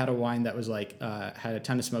 yeah, I had a wine that was like, had a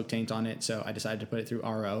ton of smoke taint on it. So I decided to put it through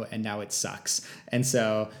RO and now it sucks. And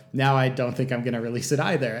so now I don't think I'm going to release it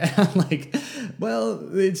either. And I'm like,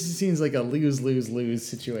 well, it seems like a lose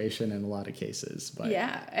situation in a lot of cases. But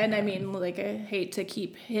yeah. And I mean, like, I hate to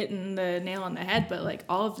keep hitting the nail on the head, but like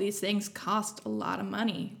all of these things cost a lot of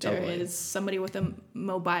money. Totally. There is somebody with a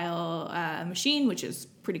mobile machine, which is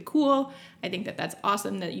pretty cool. I think that that's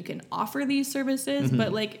awesome that you can offer these services,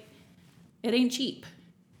 but like, it ain't cheap.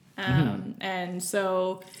 And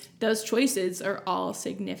so those choices are all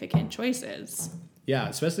significant choices. Yeah,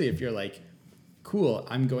 especially if you're like, cool,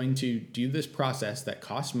 I'm going to do this process that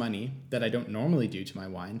costs money that I don't normally do to my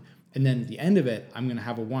wine. And then at the end of it, I'm going to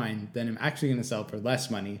have a wine that I'm actually going to sell for less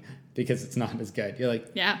money because it's not as good. You're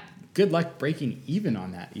like, yeah, good luck breaking even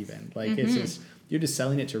on that even. Like it's just, you're just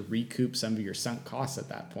selling it to recoup some of your sunk costs at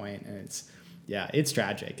that point. And it's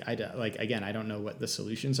tragic. I don't know what the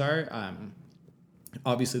solutions are.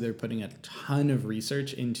 Obviously, they're putting a ton of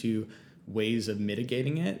research into ways of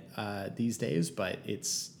mitigating it these days, but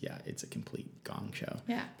it's a complete gong show.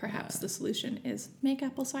 Yeah, perhaps the solution is make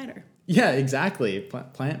apple cider. Yeah, exactly.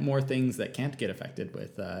 Plant more things that can't get affected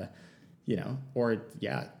with,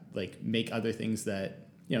 like make other things that,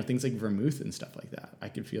 things like vermouth and stuff like that. I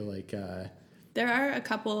could feel like... There are a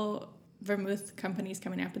couple vermouth companies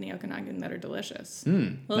coming up in the Okanagan that are delicious.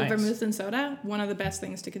 Nice. Vermouth and soda, one of the best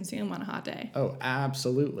things to consume on a hot day. Oh,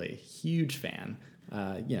 absolutely. Huge fan.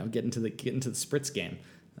 Get into the spritz game.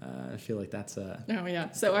 I feel like that's a... Oh,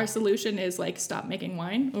 yeah. So our solution is, like, stop making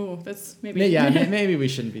wine. Oh, that's maybe... Yeah, maybe we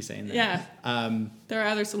shouldn't be saying that. Yeah. There are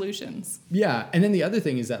other solutions. Yeah. And then the other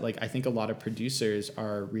thing is that, like, I think a lot of producers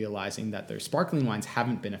are realizing that their sparkling wines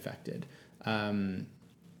haven't been affected.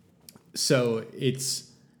 So it's,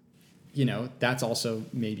 that's also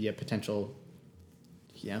maybe a potential,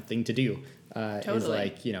 thing to do. Totally. Is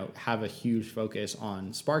like, have a huge focus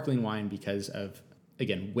on sparkling wine because of,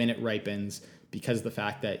 again, when it ripens, because of the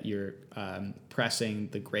fact that you're pressing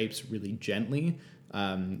the grapes really gently.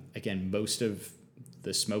 Again, most of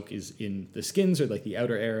the smoke is in the skins or like the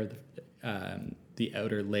outer air, the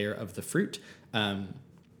outer layer of the fruit.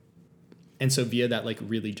 And so via that like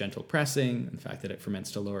really gentle pressing, and the fact that it ferments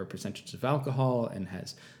to lower percentages of alcohol and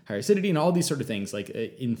has higher acidity and all these sort of things, like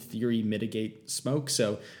in theory mitigate smoke.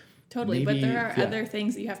 So totally, but there are other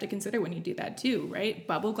things that you have to consider when you do that too, right?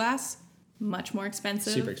 Bubble glass, much more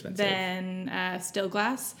expensive, super expensive than still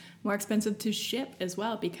glass, more expensive to ship as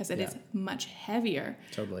well because it is much heavier.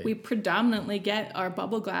 Totally. We predominantly get our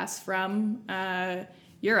bubble glass from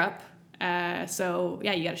Europe. So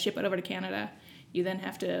yeah, you got to ship it over to Canada. You then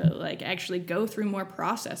have to like actually go through more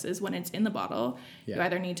processes when it's in the bottle. Yeah. You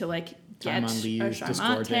either need to like get a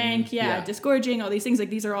Charmat tank, disgorging, all these things. Like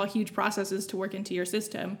these are all huge processes to work into your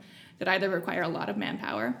system that either require a lot of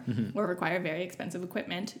manpower or require very expensive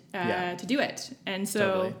equipment to do it. And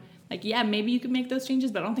so maybe you could make those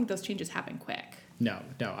changes, but I don't think those changes happen quick. No,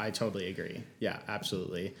 I totally agree. Yeah,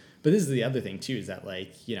 absolutely. But this is the other thing too, is that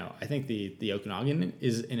like, I think the Okanagan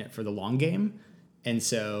is in it for the long game. And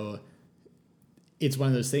so it's one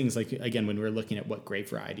of those things, like, again, when we're looking at what grape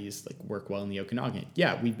varieties like work well in the Okanagan,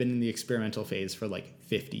 we've been in the experimental phase for like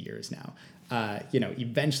 50 years now.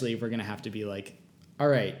 Eventually we're going to have to be like, all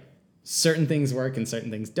right, certain things work and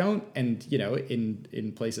certain things don't. And,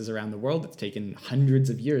 in places around the world, it's taken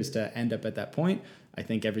hundreds of years to end up at that point. I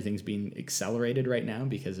think everything's being accelerated right now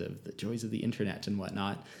because of the joys of the internet and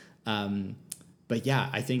whatnot. But yeah,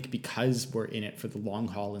 I think because we're in it for the long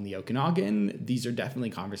haul in the Okanagan, these are definitely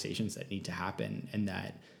conversations that need to happen. And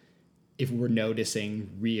that if we're noticing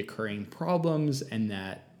reoccurring problems and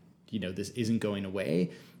that, this isn't going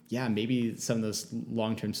away, maybe some of those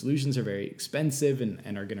long-term solutions are very expensive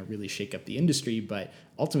and are going to really shake up the industry. But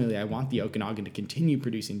ultimately, I want the Okanagan to continue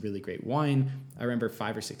producing really great wine. I remember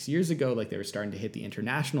 5 or 6 years ago, like they were starting to hit the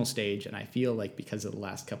international stage. And I feel like because of the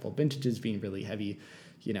last couple of vintages being really heavy,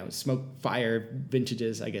 smoke fire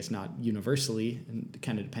vintages, I guess not universally, and it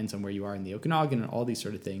kind of depends on where you are in the Okanagan and all these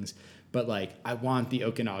sort of things. But like, I want the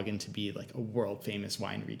Okanagan to be like a world famous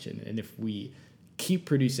wine region. And if we keep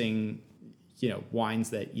producing,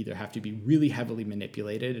 wines that either have to be really heavily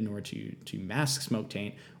manipulated in order to mask smoke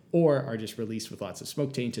taint, or are just released with lots of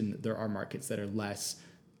smoke taint, and there are markets that are less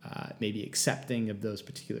maybe accepting of those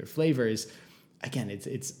particular flavors. Again, it's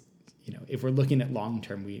if we're looking at long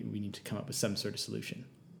term, we need to come up with some sort of solution.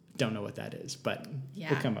 Don't know what that is, but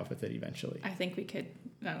we'll come up with it eventually. I think we could,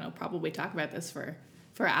 I don't know, probably talk about this for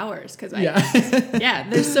hours, because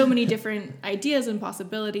there's so many different ideas and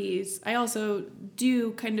possibilities. I also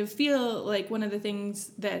do kind of feel like one of the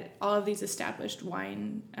things that all of these established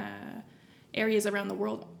wine areas around the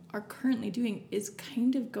world are currently doing is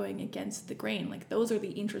kind of going against the grain. Like, those are the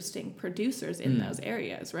interesting producers in those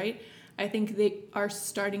areas, right? I think they are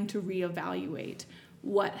starting to reevaluate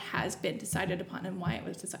what has been decided upon and why it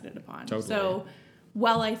was decided upon. Totally. So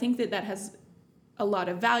while I think that has a lot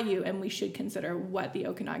of value and we should consider what the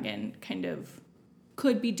Okanagan kind of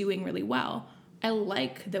could be doing really well, I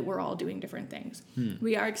like that we're all doing different things.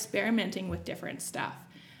 We are experimenting with different stuff.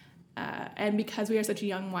 And because we are such a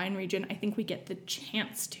young wine region, I think we get the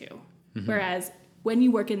chance to. Whereas when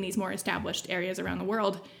you work in these more established areas around the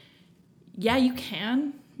world, you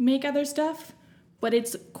can make other stuff, but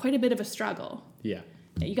it's quite a bit of a struggle. Yeah.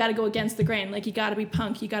 You got to go against the grain. Like, you got to be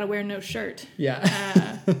punk. You got to wear no shirt.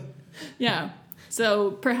 Yeah. Yeah.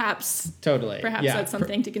 So perhaps that's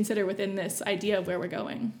something to consider within this idea of where we're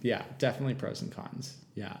going. Yeah, definitely pros and cons.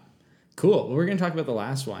 Yeah. Cool. Well, we're going to talk about the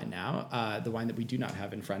last wine now, the wine that we do not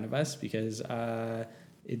have in front of us because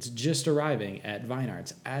it's just arriving at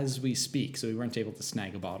Vinearts as we speak, so we weren't able to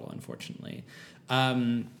snag a bottle, unfortunately.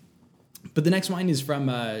 But the next wine is from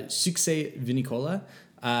Succès Vinicola,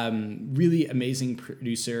 really amazing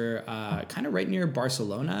producer, kind of right near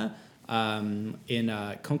Barcelona, in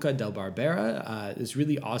Conca del Barbera, this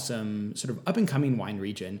really awesome sort of up-and-coming wine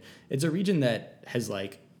region. It's a region that has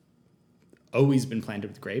always been planted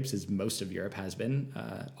with grapes, as most of Europe has been,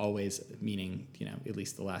 always meaning, at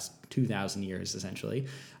least the last 2,000 years, essentially.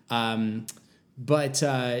 But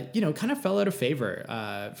kind of fell out of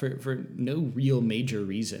favor for no real major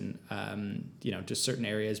reason. Just certain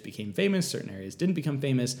areas became famous, certain areas didn't become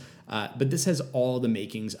famous. But this has all the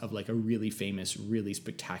makings of a really famous, really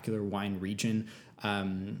spectacular wine region.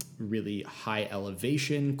 Really high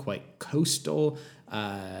elevation, quite coastal.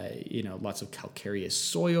 Lots of calcareous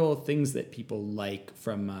soil, things that people like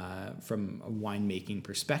from a winemaking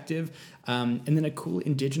perspective, and then a cool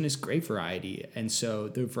indigenous grape variety. And so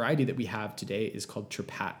the variety that we have today is called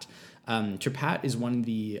Trepat. Trepat is one of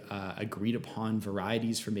the agreed upon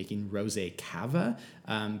varieties for making rosé cava,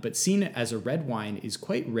 but seen as a red wine is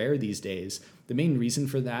quite rare these days. The main reason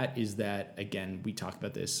for that is that, again, we talk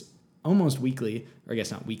about this almost weekly, or I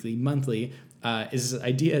guess not weekly, monthly, is this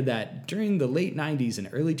idea that during the late 90s and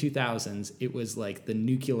early 2000s, it was like the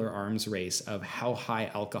nuclear arms race of how high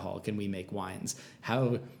alcohol can we make wines,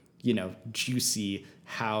 how, juicy,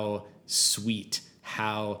 how sweet,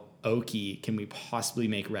 how oaky can we possibly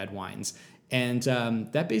make red wines. And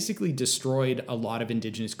that basically destroyed a lot of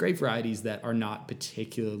indigenous grape varieties that are not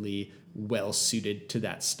particularly well suited to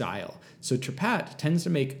that style. So Trepat tends to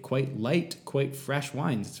make quite light, quite fresh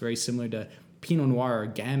wines. It's very similar to Pinot Noir or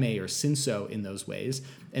Gamay or Cinsault in those ways.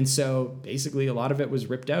 And so basically a lot of it was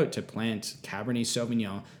ripped out to plant Cabernet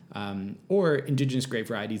Sauvignon or indigenous grape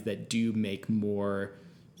varieties that do make more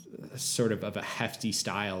sort of a hefty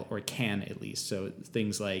style, or can at least. So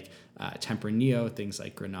things like Tempranillo, things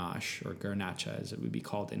like Grenache or Garnacha as it would be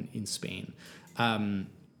called in Spain.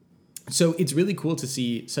 So it's really cool to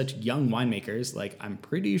see such young winemakers. I'm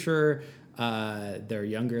pretty sure they're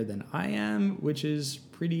younger than I am, which is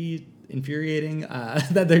pretty infuriating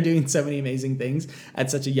that they're doing so many amazing things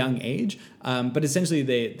at such a young age. But essentially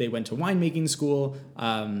they went to winemaking school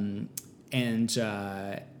and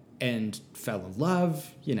fell in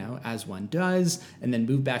love, as one does, and then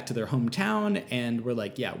moved back to their hometown and were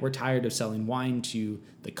like, we're tired of selling wine to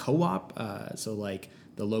the co-op. So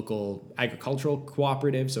the local agricultural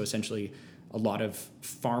cooperative. So essentially a lot of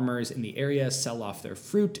farmers in the area sell off their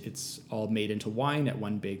fruit. It's all made into wine at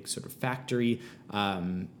one big sort of factory.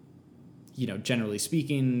 Generally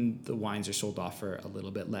speaking, the wines are sold off for a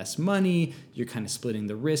little bit less money. You're kind of splitting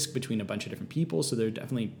the risk between a bunch of different people. So there are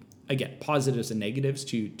definitely, again, positives and negatives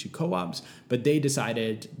to co-ops, but they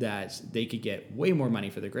decided that they could get way more money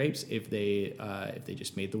for their grapes if they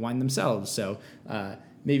just made the wine themselves. So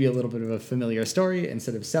maybe a little bit of a familiar story.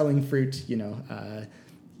 Instead of selling fruit,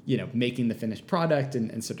 making the finished product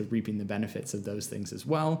and sort of reaping the benefits of those things as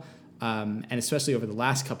well. And especially over the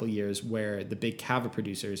last couple of years where the big cava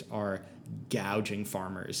producers are gouging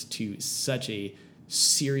farmers to such a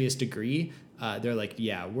serious degree. They're like,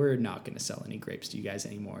 we're not going to sell any grapes to you guys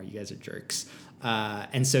anymore. You guys are jerks.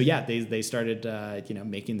 And so, they started,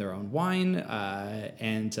 making their own wine.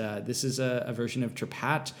 And this is a version of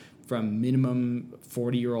Trepat from minimum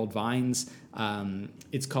 40-year-old vines.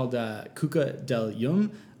 It's called Cuca del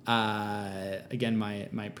Yum. Again,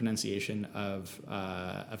 my pronunciation of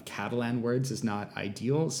Catalan words is not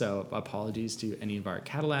ideal, so apologies to any of our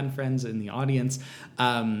Catalan friends in the audience.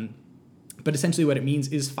 But essentially what it means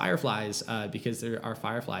is fireflies, because there are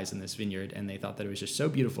fireflies in this vineyard, and they thought that it was just so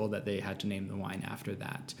beautiful that they had to name the wine after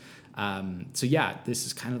that. So yeah, this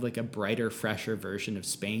is kind of like a brighter, fresher version of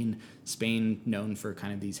Spain. Spain known for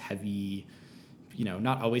kind of these heavy,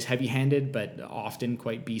 not always heavy-handed, but often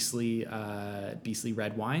quite beastly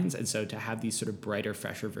red wines. And so to have these sort of brighter,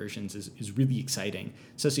 fresher versions is really exciting,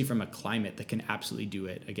 especially from a climate that can absolutely do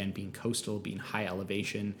it. Again, being coastal, being high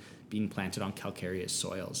elevation, being planted on calcareous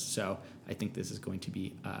soils. So I think this is going to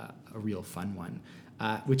be a real fun one,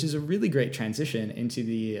 which is a really great transition into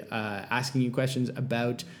the asking you questions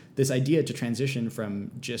about this idea to transition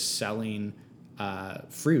from just selling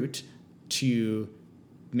fruit to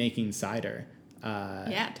making cider.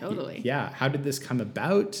 Yeah, totally. Yeah. How did this come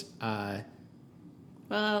about?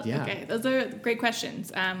 Okay. Those are great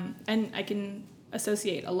questions. And I can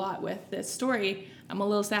associate a lot with this story. I'm a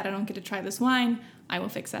little sad I don't get to try this wine. I will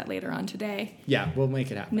fix that later on today. Yeah, we'll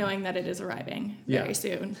make it happen. Knowing that it is arriving very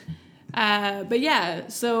soon. But yeah,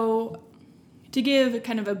 so to give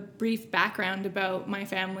kind of a brief background about my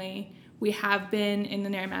family, we have been in the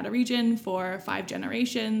Naramata region for 5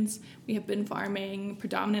 generations. We have been farming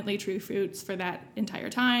predominantly true fruits for that entire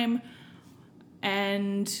time.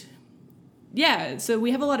 And yeah, so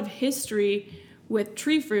we have a lot of history with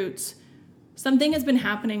tree fruits. Something has been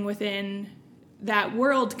happening within that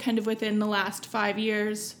world kind of within the last 5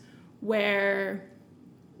 years where,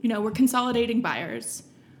 we're consolidating buyers.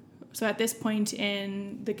 So at this point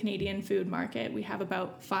in the Canadian food market, we have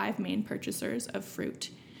about 5 main purchasers of fruit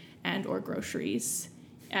and or groceries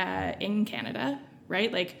in Canada,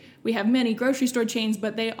 right? Like we have many grocery store chains,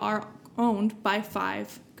 but they are owned by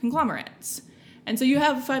 5 conglomerates. And so you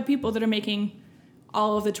have 5 people that are making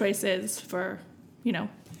all of the choices for,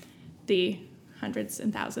 the hundreds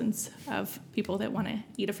and thousands of people that want to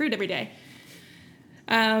eat a fruit every day.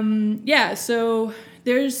 So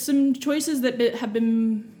there's some choices that have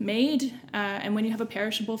been made. And when you have a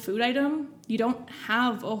perishable food item, you don't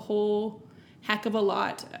have a whole heck of a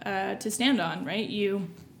lot to stand on, right? You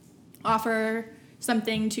offer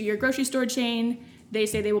something to your grocery store chain. They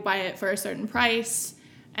say they will buy it for a certain price.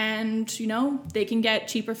 And, they can get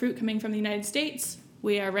cheaper fruit coming from the United States.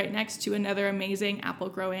 We are right next to another amazing apple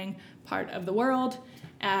growing part of the world,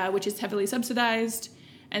 which is heavily subsidized.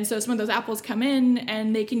 And so some of those apples come in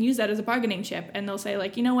and they can use that as a bargaining chip. And they'll say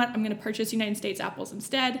like, you know what, I'm going to purchase United States apples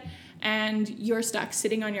instead. And you're stuck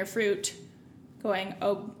sitting on your fruit going,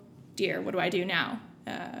 oh dear, what do I do now?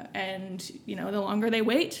 And the longer they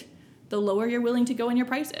wait, the lower you're willing to go in your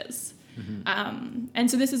prices. Mm-hmm. And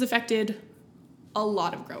so this has affected a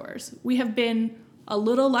lot of growers. We have been a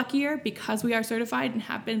little luckier because we are certified and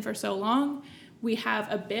have been for so long. We have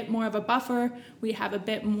a bit more of a buffer. We have a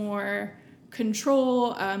bit more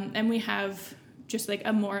control, and we have just like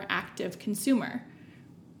a more active consumer.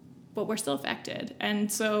 But we're still affected.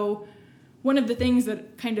 And so one of the things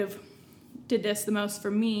that kind of did this the most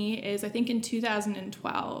for me is I think in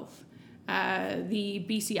 2012, the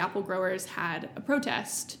BC apple growers had a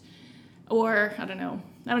protest, or I don't know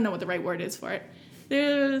what the right word is for it.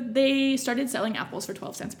 They started selling apples for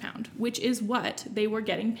 12 cents a pound, which is what they were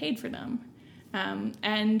getting paid for them.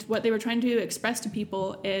 And what they were trying to express to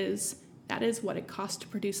people is that is what it costs to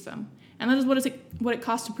produce them. And that is what it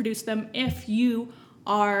costs to produce them if you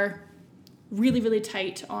are really, really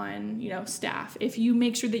tight on, staff. If you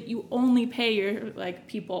make sure that you only pay your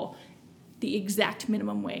people the exact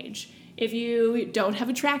minimum wage. If you don't have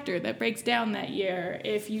a tractor that breaks down that year,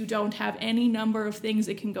 if you don't have any number of things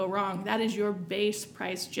that can go wrong, that is your base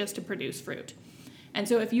price just to produce fruit. And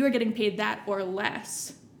so if you are getting paid that or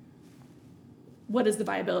less, what is the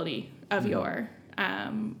viability of your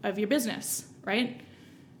business, right?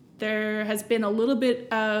 There has been a little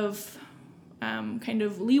bit of kind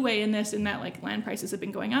of leeway in this, in that land prices have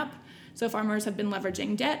been going up. So farmers have been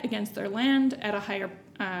leveraging debt against their land at a higher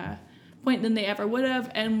point than they ever would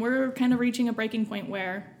have, and we're kind of reaching a breaking point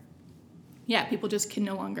where, people just can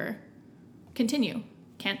no longer continue.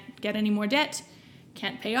 Can't get any more debt,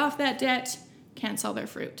 can't pay off that debt, can't sell their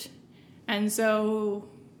fruit. And so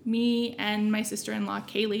me and my sister-in-law,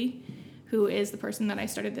 Kaylee, who is the person that I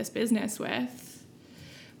started this business with,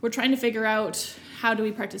 we're trying to figure out how do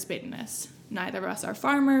we participate in this. Neither of us are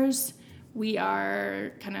farmers. We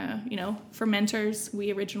are kind of, fermenters.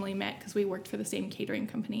 We originally met because we worked for the same catering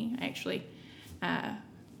company. I actually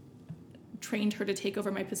trained her to take over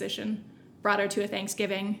my position, brought her to a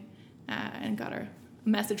Thanksgiving, and got her a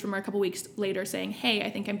message from her a couple weeks later saying, hey, I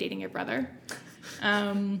think I'm dating your brother.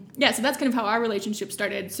 So that's kind of how our relationship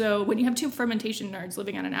started. So when you have two fermentation nerds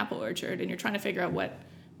living on an apple orchard and you're trying to figure out what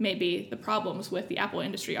maybe the problems with the apple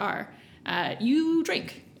industry are, you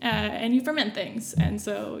drink and you ferment things. And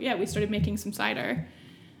so, we started making some cider.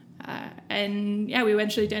 We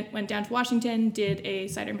eventually went down to Washington, did a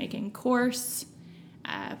cider making course,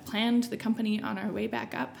 planned the company on our way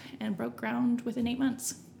back up, and broke ground within 8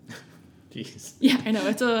 months. Jeez. Yeah, I know.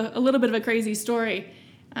 It's a little bit of a crazy story.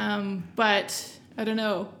 But I don't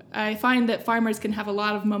know. I find that farmers can have a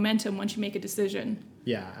lot of momentum once you make a decision.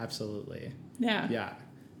 Yeah, absolutely. Yeah. Yeah.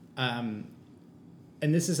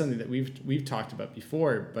 And this is something that we've talked about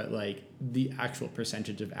before, but like the actual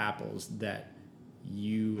percentage of apples that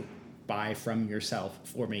you buy from yourself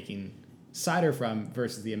for making cider from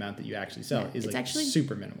versus the amount that you actually sell is like actually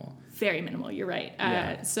super minimal. Very minimal. You're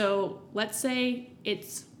right. So let's say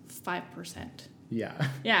it's 5%. Yeah.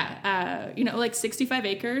 Yeah. Like 65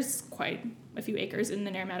 acres, quite a few acres in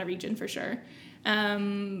the Naramata region for sure.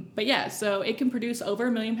 So it can produce over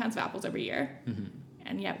 1 million pounds of apples every year. Mm-hmm.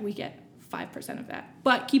 And yet we get 5% of that.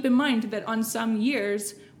 But keep in mind that on some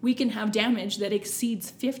years, we can have damage that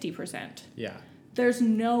exceeds 50%. Yeah. There's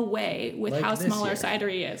no way with like how small our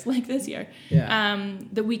cidery is, like this year,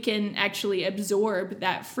 that we can actually absorb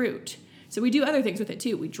that fruit. So we do other things with it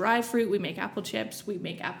too. We dry fruit, we make apple chips, we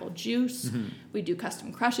make apple juice, we do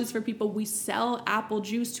custom crushes for people. We sell apple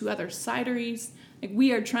juice to other cideries. Like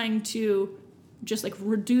we are trying to just like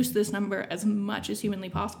reduce this number as much as humanly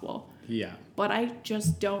possible. Yeah. But I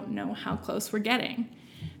just don't know how close we're getting.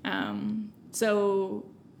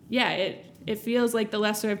 It feels like the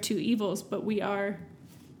lesser of two evils, but we are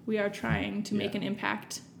trying to make an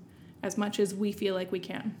impact as much as we feel like we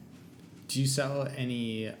can. Do you sell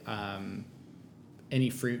any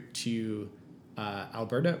fruit to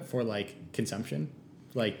Alberta for like consumption?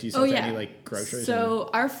 Like, do you sell to any like grocers? So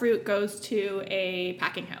our fruit goes to a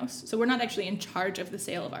packing house. So we're not actually in charge of the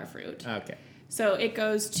sale of our fruit. Okay. So it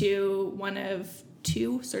goes to one of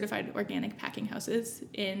 2 certified organic packing houses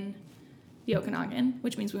in the Okanagan,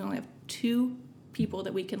 which means we only have 2 people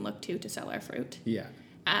that we can look to sell our fruit. Yeah.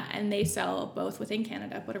 And they sell both within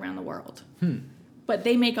Canada, but around the world. But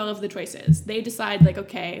they make all of the choices. They decide like,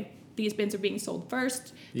 okay, these bins are being sold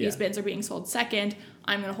first. These bins are being sold second.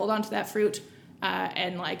 I'm going to hold on to that fruit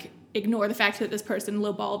and like ignore the fact that this person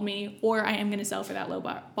lowballed me, or I am going to sell for that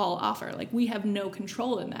lowball offer. Like we have no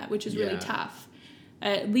control in that, which is really tough.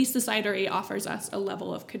 At least the cidery offers us a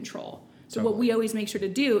level of control. So what we always make sure to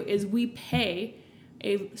do is we pay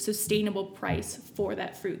a sustainable price for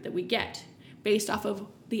that fruit that we get based off of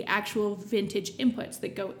the actual vintage inputs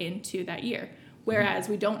that go into that year. Whereas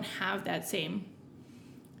we don't have that same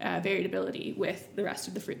variability with the rest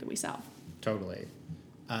of the fruit that we sell. Totally.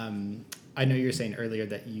 I know you were saying earlier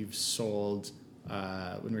that you've sold,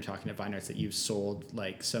 when we were talking to Vine Arts, that you've sold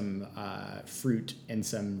like some fruit and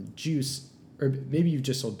some juice, or maybe you've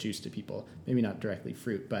just sold juice to people, maybe not directly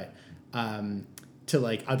fruit, but to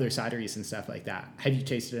like other cideries and stuff like that. Have you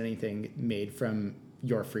tasted anything made from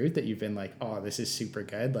your fruit that you've been like, oh, this is super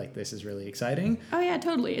good, like this is really exciting? Oh yeah,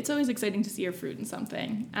 totally. It's always exciting to see your fruit in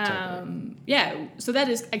something. Totally. So that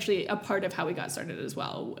is actually a part of how we got started as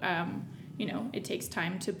well. It takes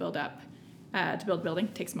time to build up, to build a building,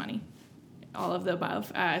 it takes money, all of the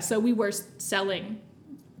above. So we were selling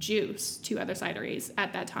juice to other cideries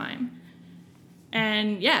at that time.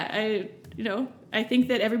 And I think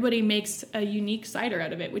that everybody makes a unique cider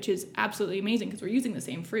out of it, which is absolutely amazing because we're using the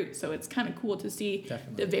same fruit. So it's kind of cool to see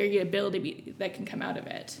the variability that can come out of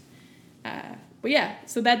it.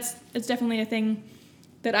 So it's definitely a thing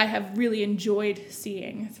that I have really enjoyed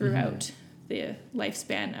seeing throughout the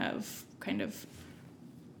lifespan of kind of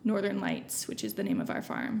Northern Lights, which is the name of our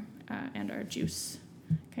farm, and our juice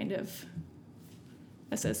kind of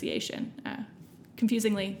association.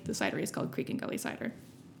 Confusingly, the cidery is called Creek and Gully Cider.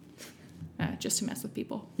 Just to mess with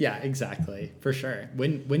people. Yeah, exactly, for sure.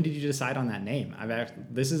 When did you decide on that name?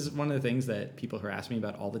 This is one of the things that people harass me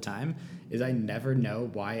about all the time. Is I never know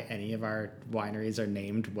why any of our wineries are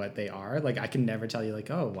named what they are. Like I can never tell you like,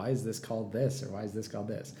 oh, why is this called this or why is this called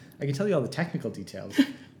this? I can tell you all the technical details,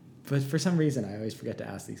 but for some reason I always forget to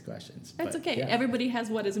ask these questions. That's okay. Yeah. Everybody has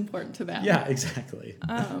what is important to them. Yeah, exactly.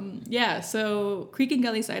 So Creek and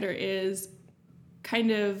Gully Cider is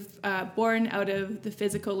kind of born out of the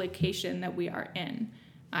physical location that we are in.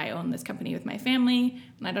 I own this company with my family,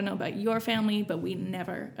 and I don't know about your family, but we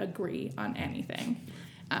never agree on anything.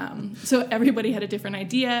 So everybody had a different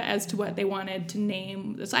idea as to what they wanted to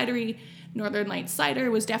name the cidery. Northern Lights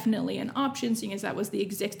Cider was definitely an option, seeing as that was the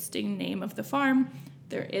existing name of the farm.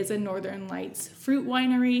 There is a Northern Lights fruit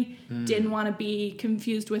winery. Didn't want to be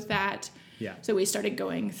confused with that. Yeah. So we started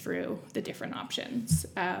going through the different options.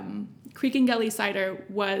 Creek and Gully cider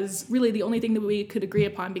was really the only thing that we could agree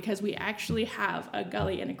upon because we actually have a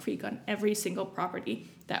gully and a creek on every single property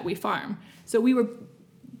that we farm. So we were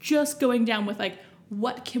just going down with like,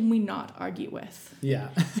 what can we not argue with? Yeah.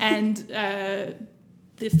 And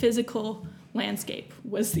the physical landscape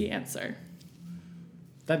was the answer.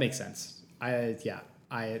 That makes sense. I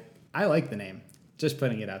like the name. Just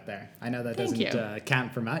putting it out there. I know that Thank doesn't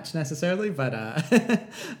count for much necessarily, but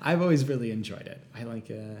I've always really enjoyed it. I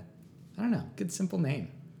like, I don't know, good simple name.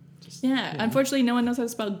 Just, Unfortunately, no one knows how to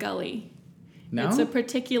spell gully. No? It's a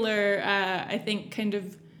particular, I think, kind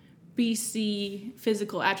of BC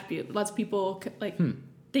physical attribute. Lots of people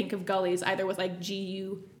think of gullies either with like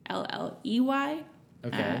Gulley,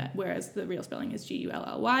 Okay. whereas the real spelling is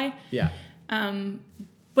Gullly. Yeah.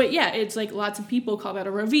 But yeah, it's like lots of people call that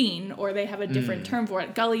a ravine, or they have a different term for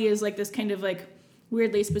it. Gully is like this kind of like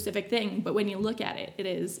weirdly specific thing, but when you look at it, it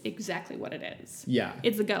is exactly what it is. Yeah.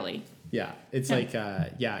 It's a gully. Yeah. It's like,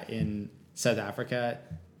 in South Africa,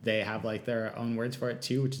 they have like their own words for it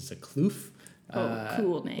too, which is a kloof.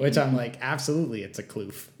 Cool name. Which I'm like, absolutely, it's a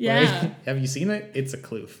kloof. Yeah. Like, have you seen it? It's a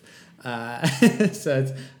kloof.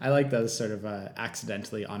 So I like those sort of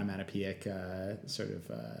accidentally onomatopoeic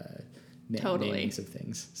namings of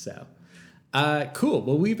things. So cool.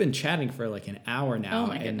 Well, we've been chatting for like an hour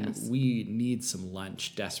now, and we need some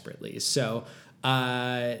lunch desperately. So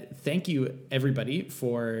thank you everybody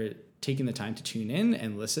for taking the time to tune in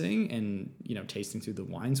and listening and, tasting through the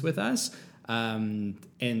wines with us.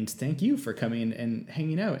 And thank you for coming and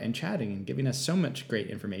hanging out and chatting and giving us so much great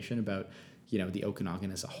information about, the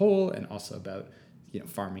Okanagan as a whole, and also about,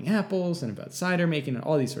 farming apples and about cider making and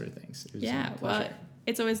all these sort of things. It was a pleasure. Well,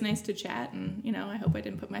 it's always nice to chat, and, I hope I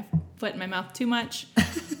didn't put my foot in my mouth too much.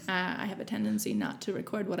 I have a tendency not to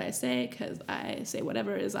record what I say because I say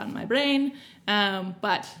whatever is on my brain.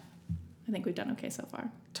 But I think we've done okay so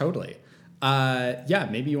far. Totally.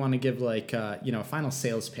 Maybe you want to give like, a final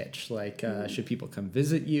sales pitch. Like, should people come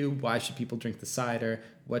visit you? Why should people drink the cider?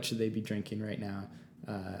 What should they be drinking right now?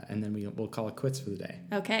 And then we'll call it quits for the day.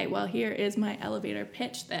 Okay, well, here is my elevator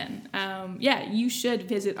pitch then. You should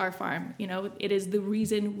visit our farm. It is the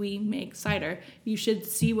reason we make cider. You should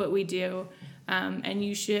see what we do, and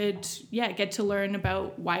you should, get to learn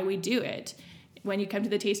about why we do it. When you come to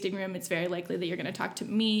the tasting room, it's very likely that you're going to talk to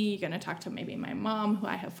me. You're going to talk to maybe my mom, who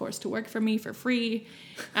I have forced to work for me for free.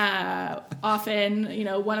 Often,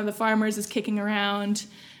 one of the farmers is kicking around.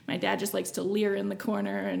 My dad just likes to leer in the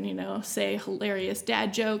corner and, say hilarious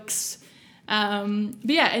dad jokes. And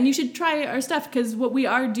you should try our stuff, because what we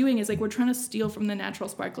are doing is like we're trying to steal from the natural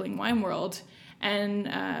sparkling wine world and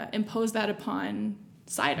impose that upon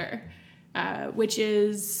cider, which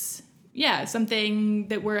is... something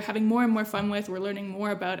that we're having more and more fun with. We're learning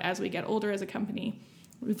more about as we get older as a company.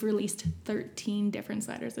 We've released 13 different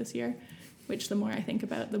ciders this year, which the more I think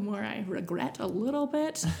about, the more I regret a little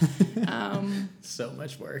bit. So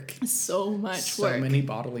much work. So many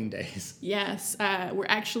bottling days. Yes. We're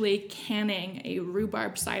actually canning a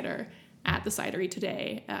rhubarb cider at the cidery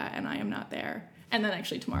today, and I am not there. And then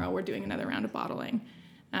actually tomorrow we're doing another round of bottling.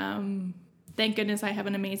 Thank goodness I have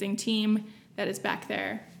an amazing team that is back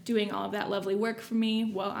there doing all of that lovely work for me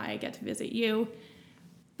while I get to visit you.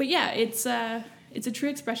 But it's a true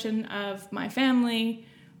expression of my family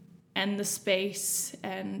and the space,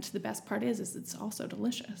 and the best part is it's also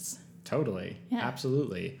delicious. Totally. Yeah.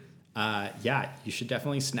 Absolutely. You should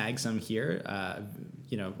definitely snag some here.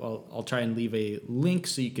 I'll try and leave a link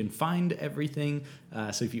so you can find everything.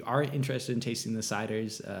 So if you are interested in tasting the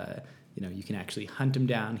ciders, you can actually hunt them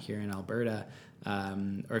down here in Alberta.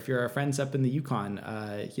 Or if you're our friends up in the Yukon,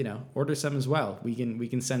 order some as well. We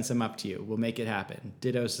can send some up to you. We'll make it happen.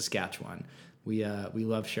 Ditto Saskatchewan. We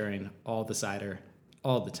love sharing all the cider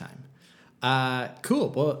all the time. Cool.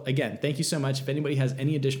 Well, again, thank you so much. If anybody has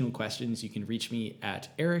any additional questions, you can reach me at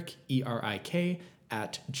Erik, ERIK,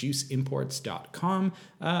 @juiceimports.com,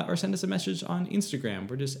 or send us a message on Instagram.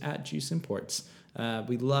 We're just @juiceimports.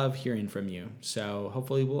 We love hearing from you. So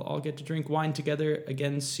hopefully we'll all get to drink wine together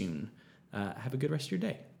again soon. Have a good rest of your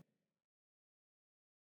day.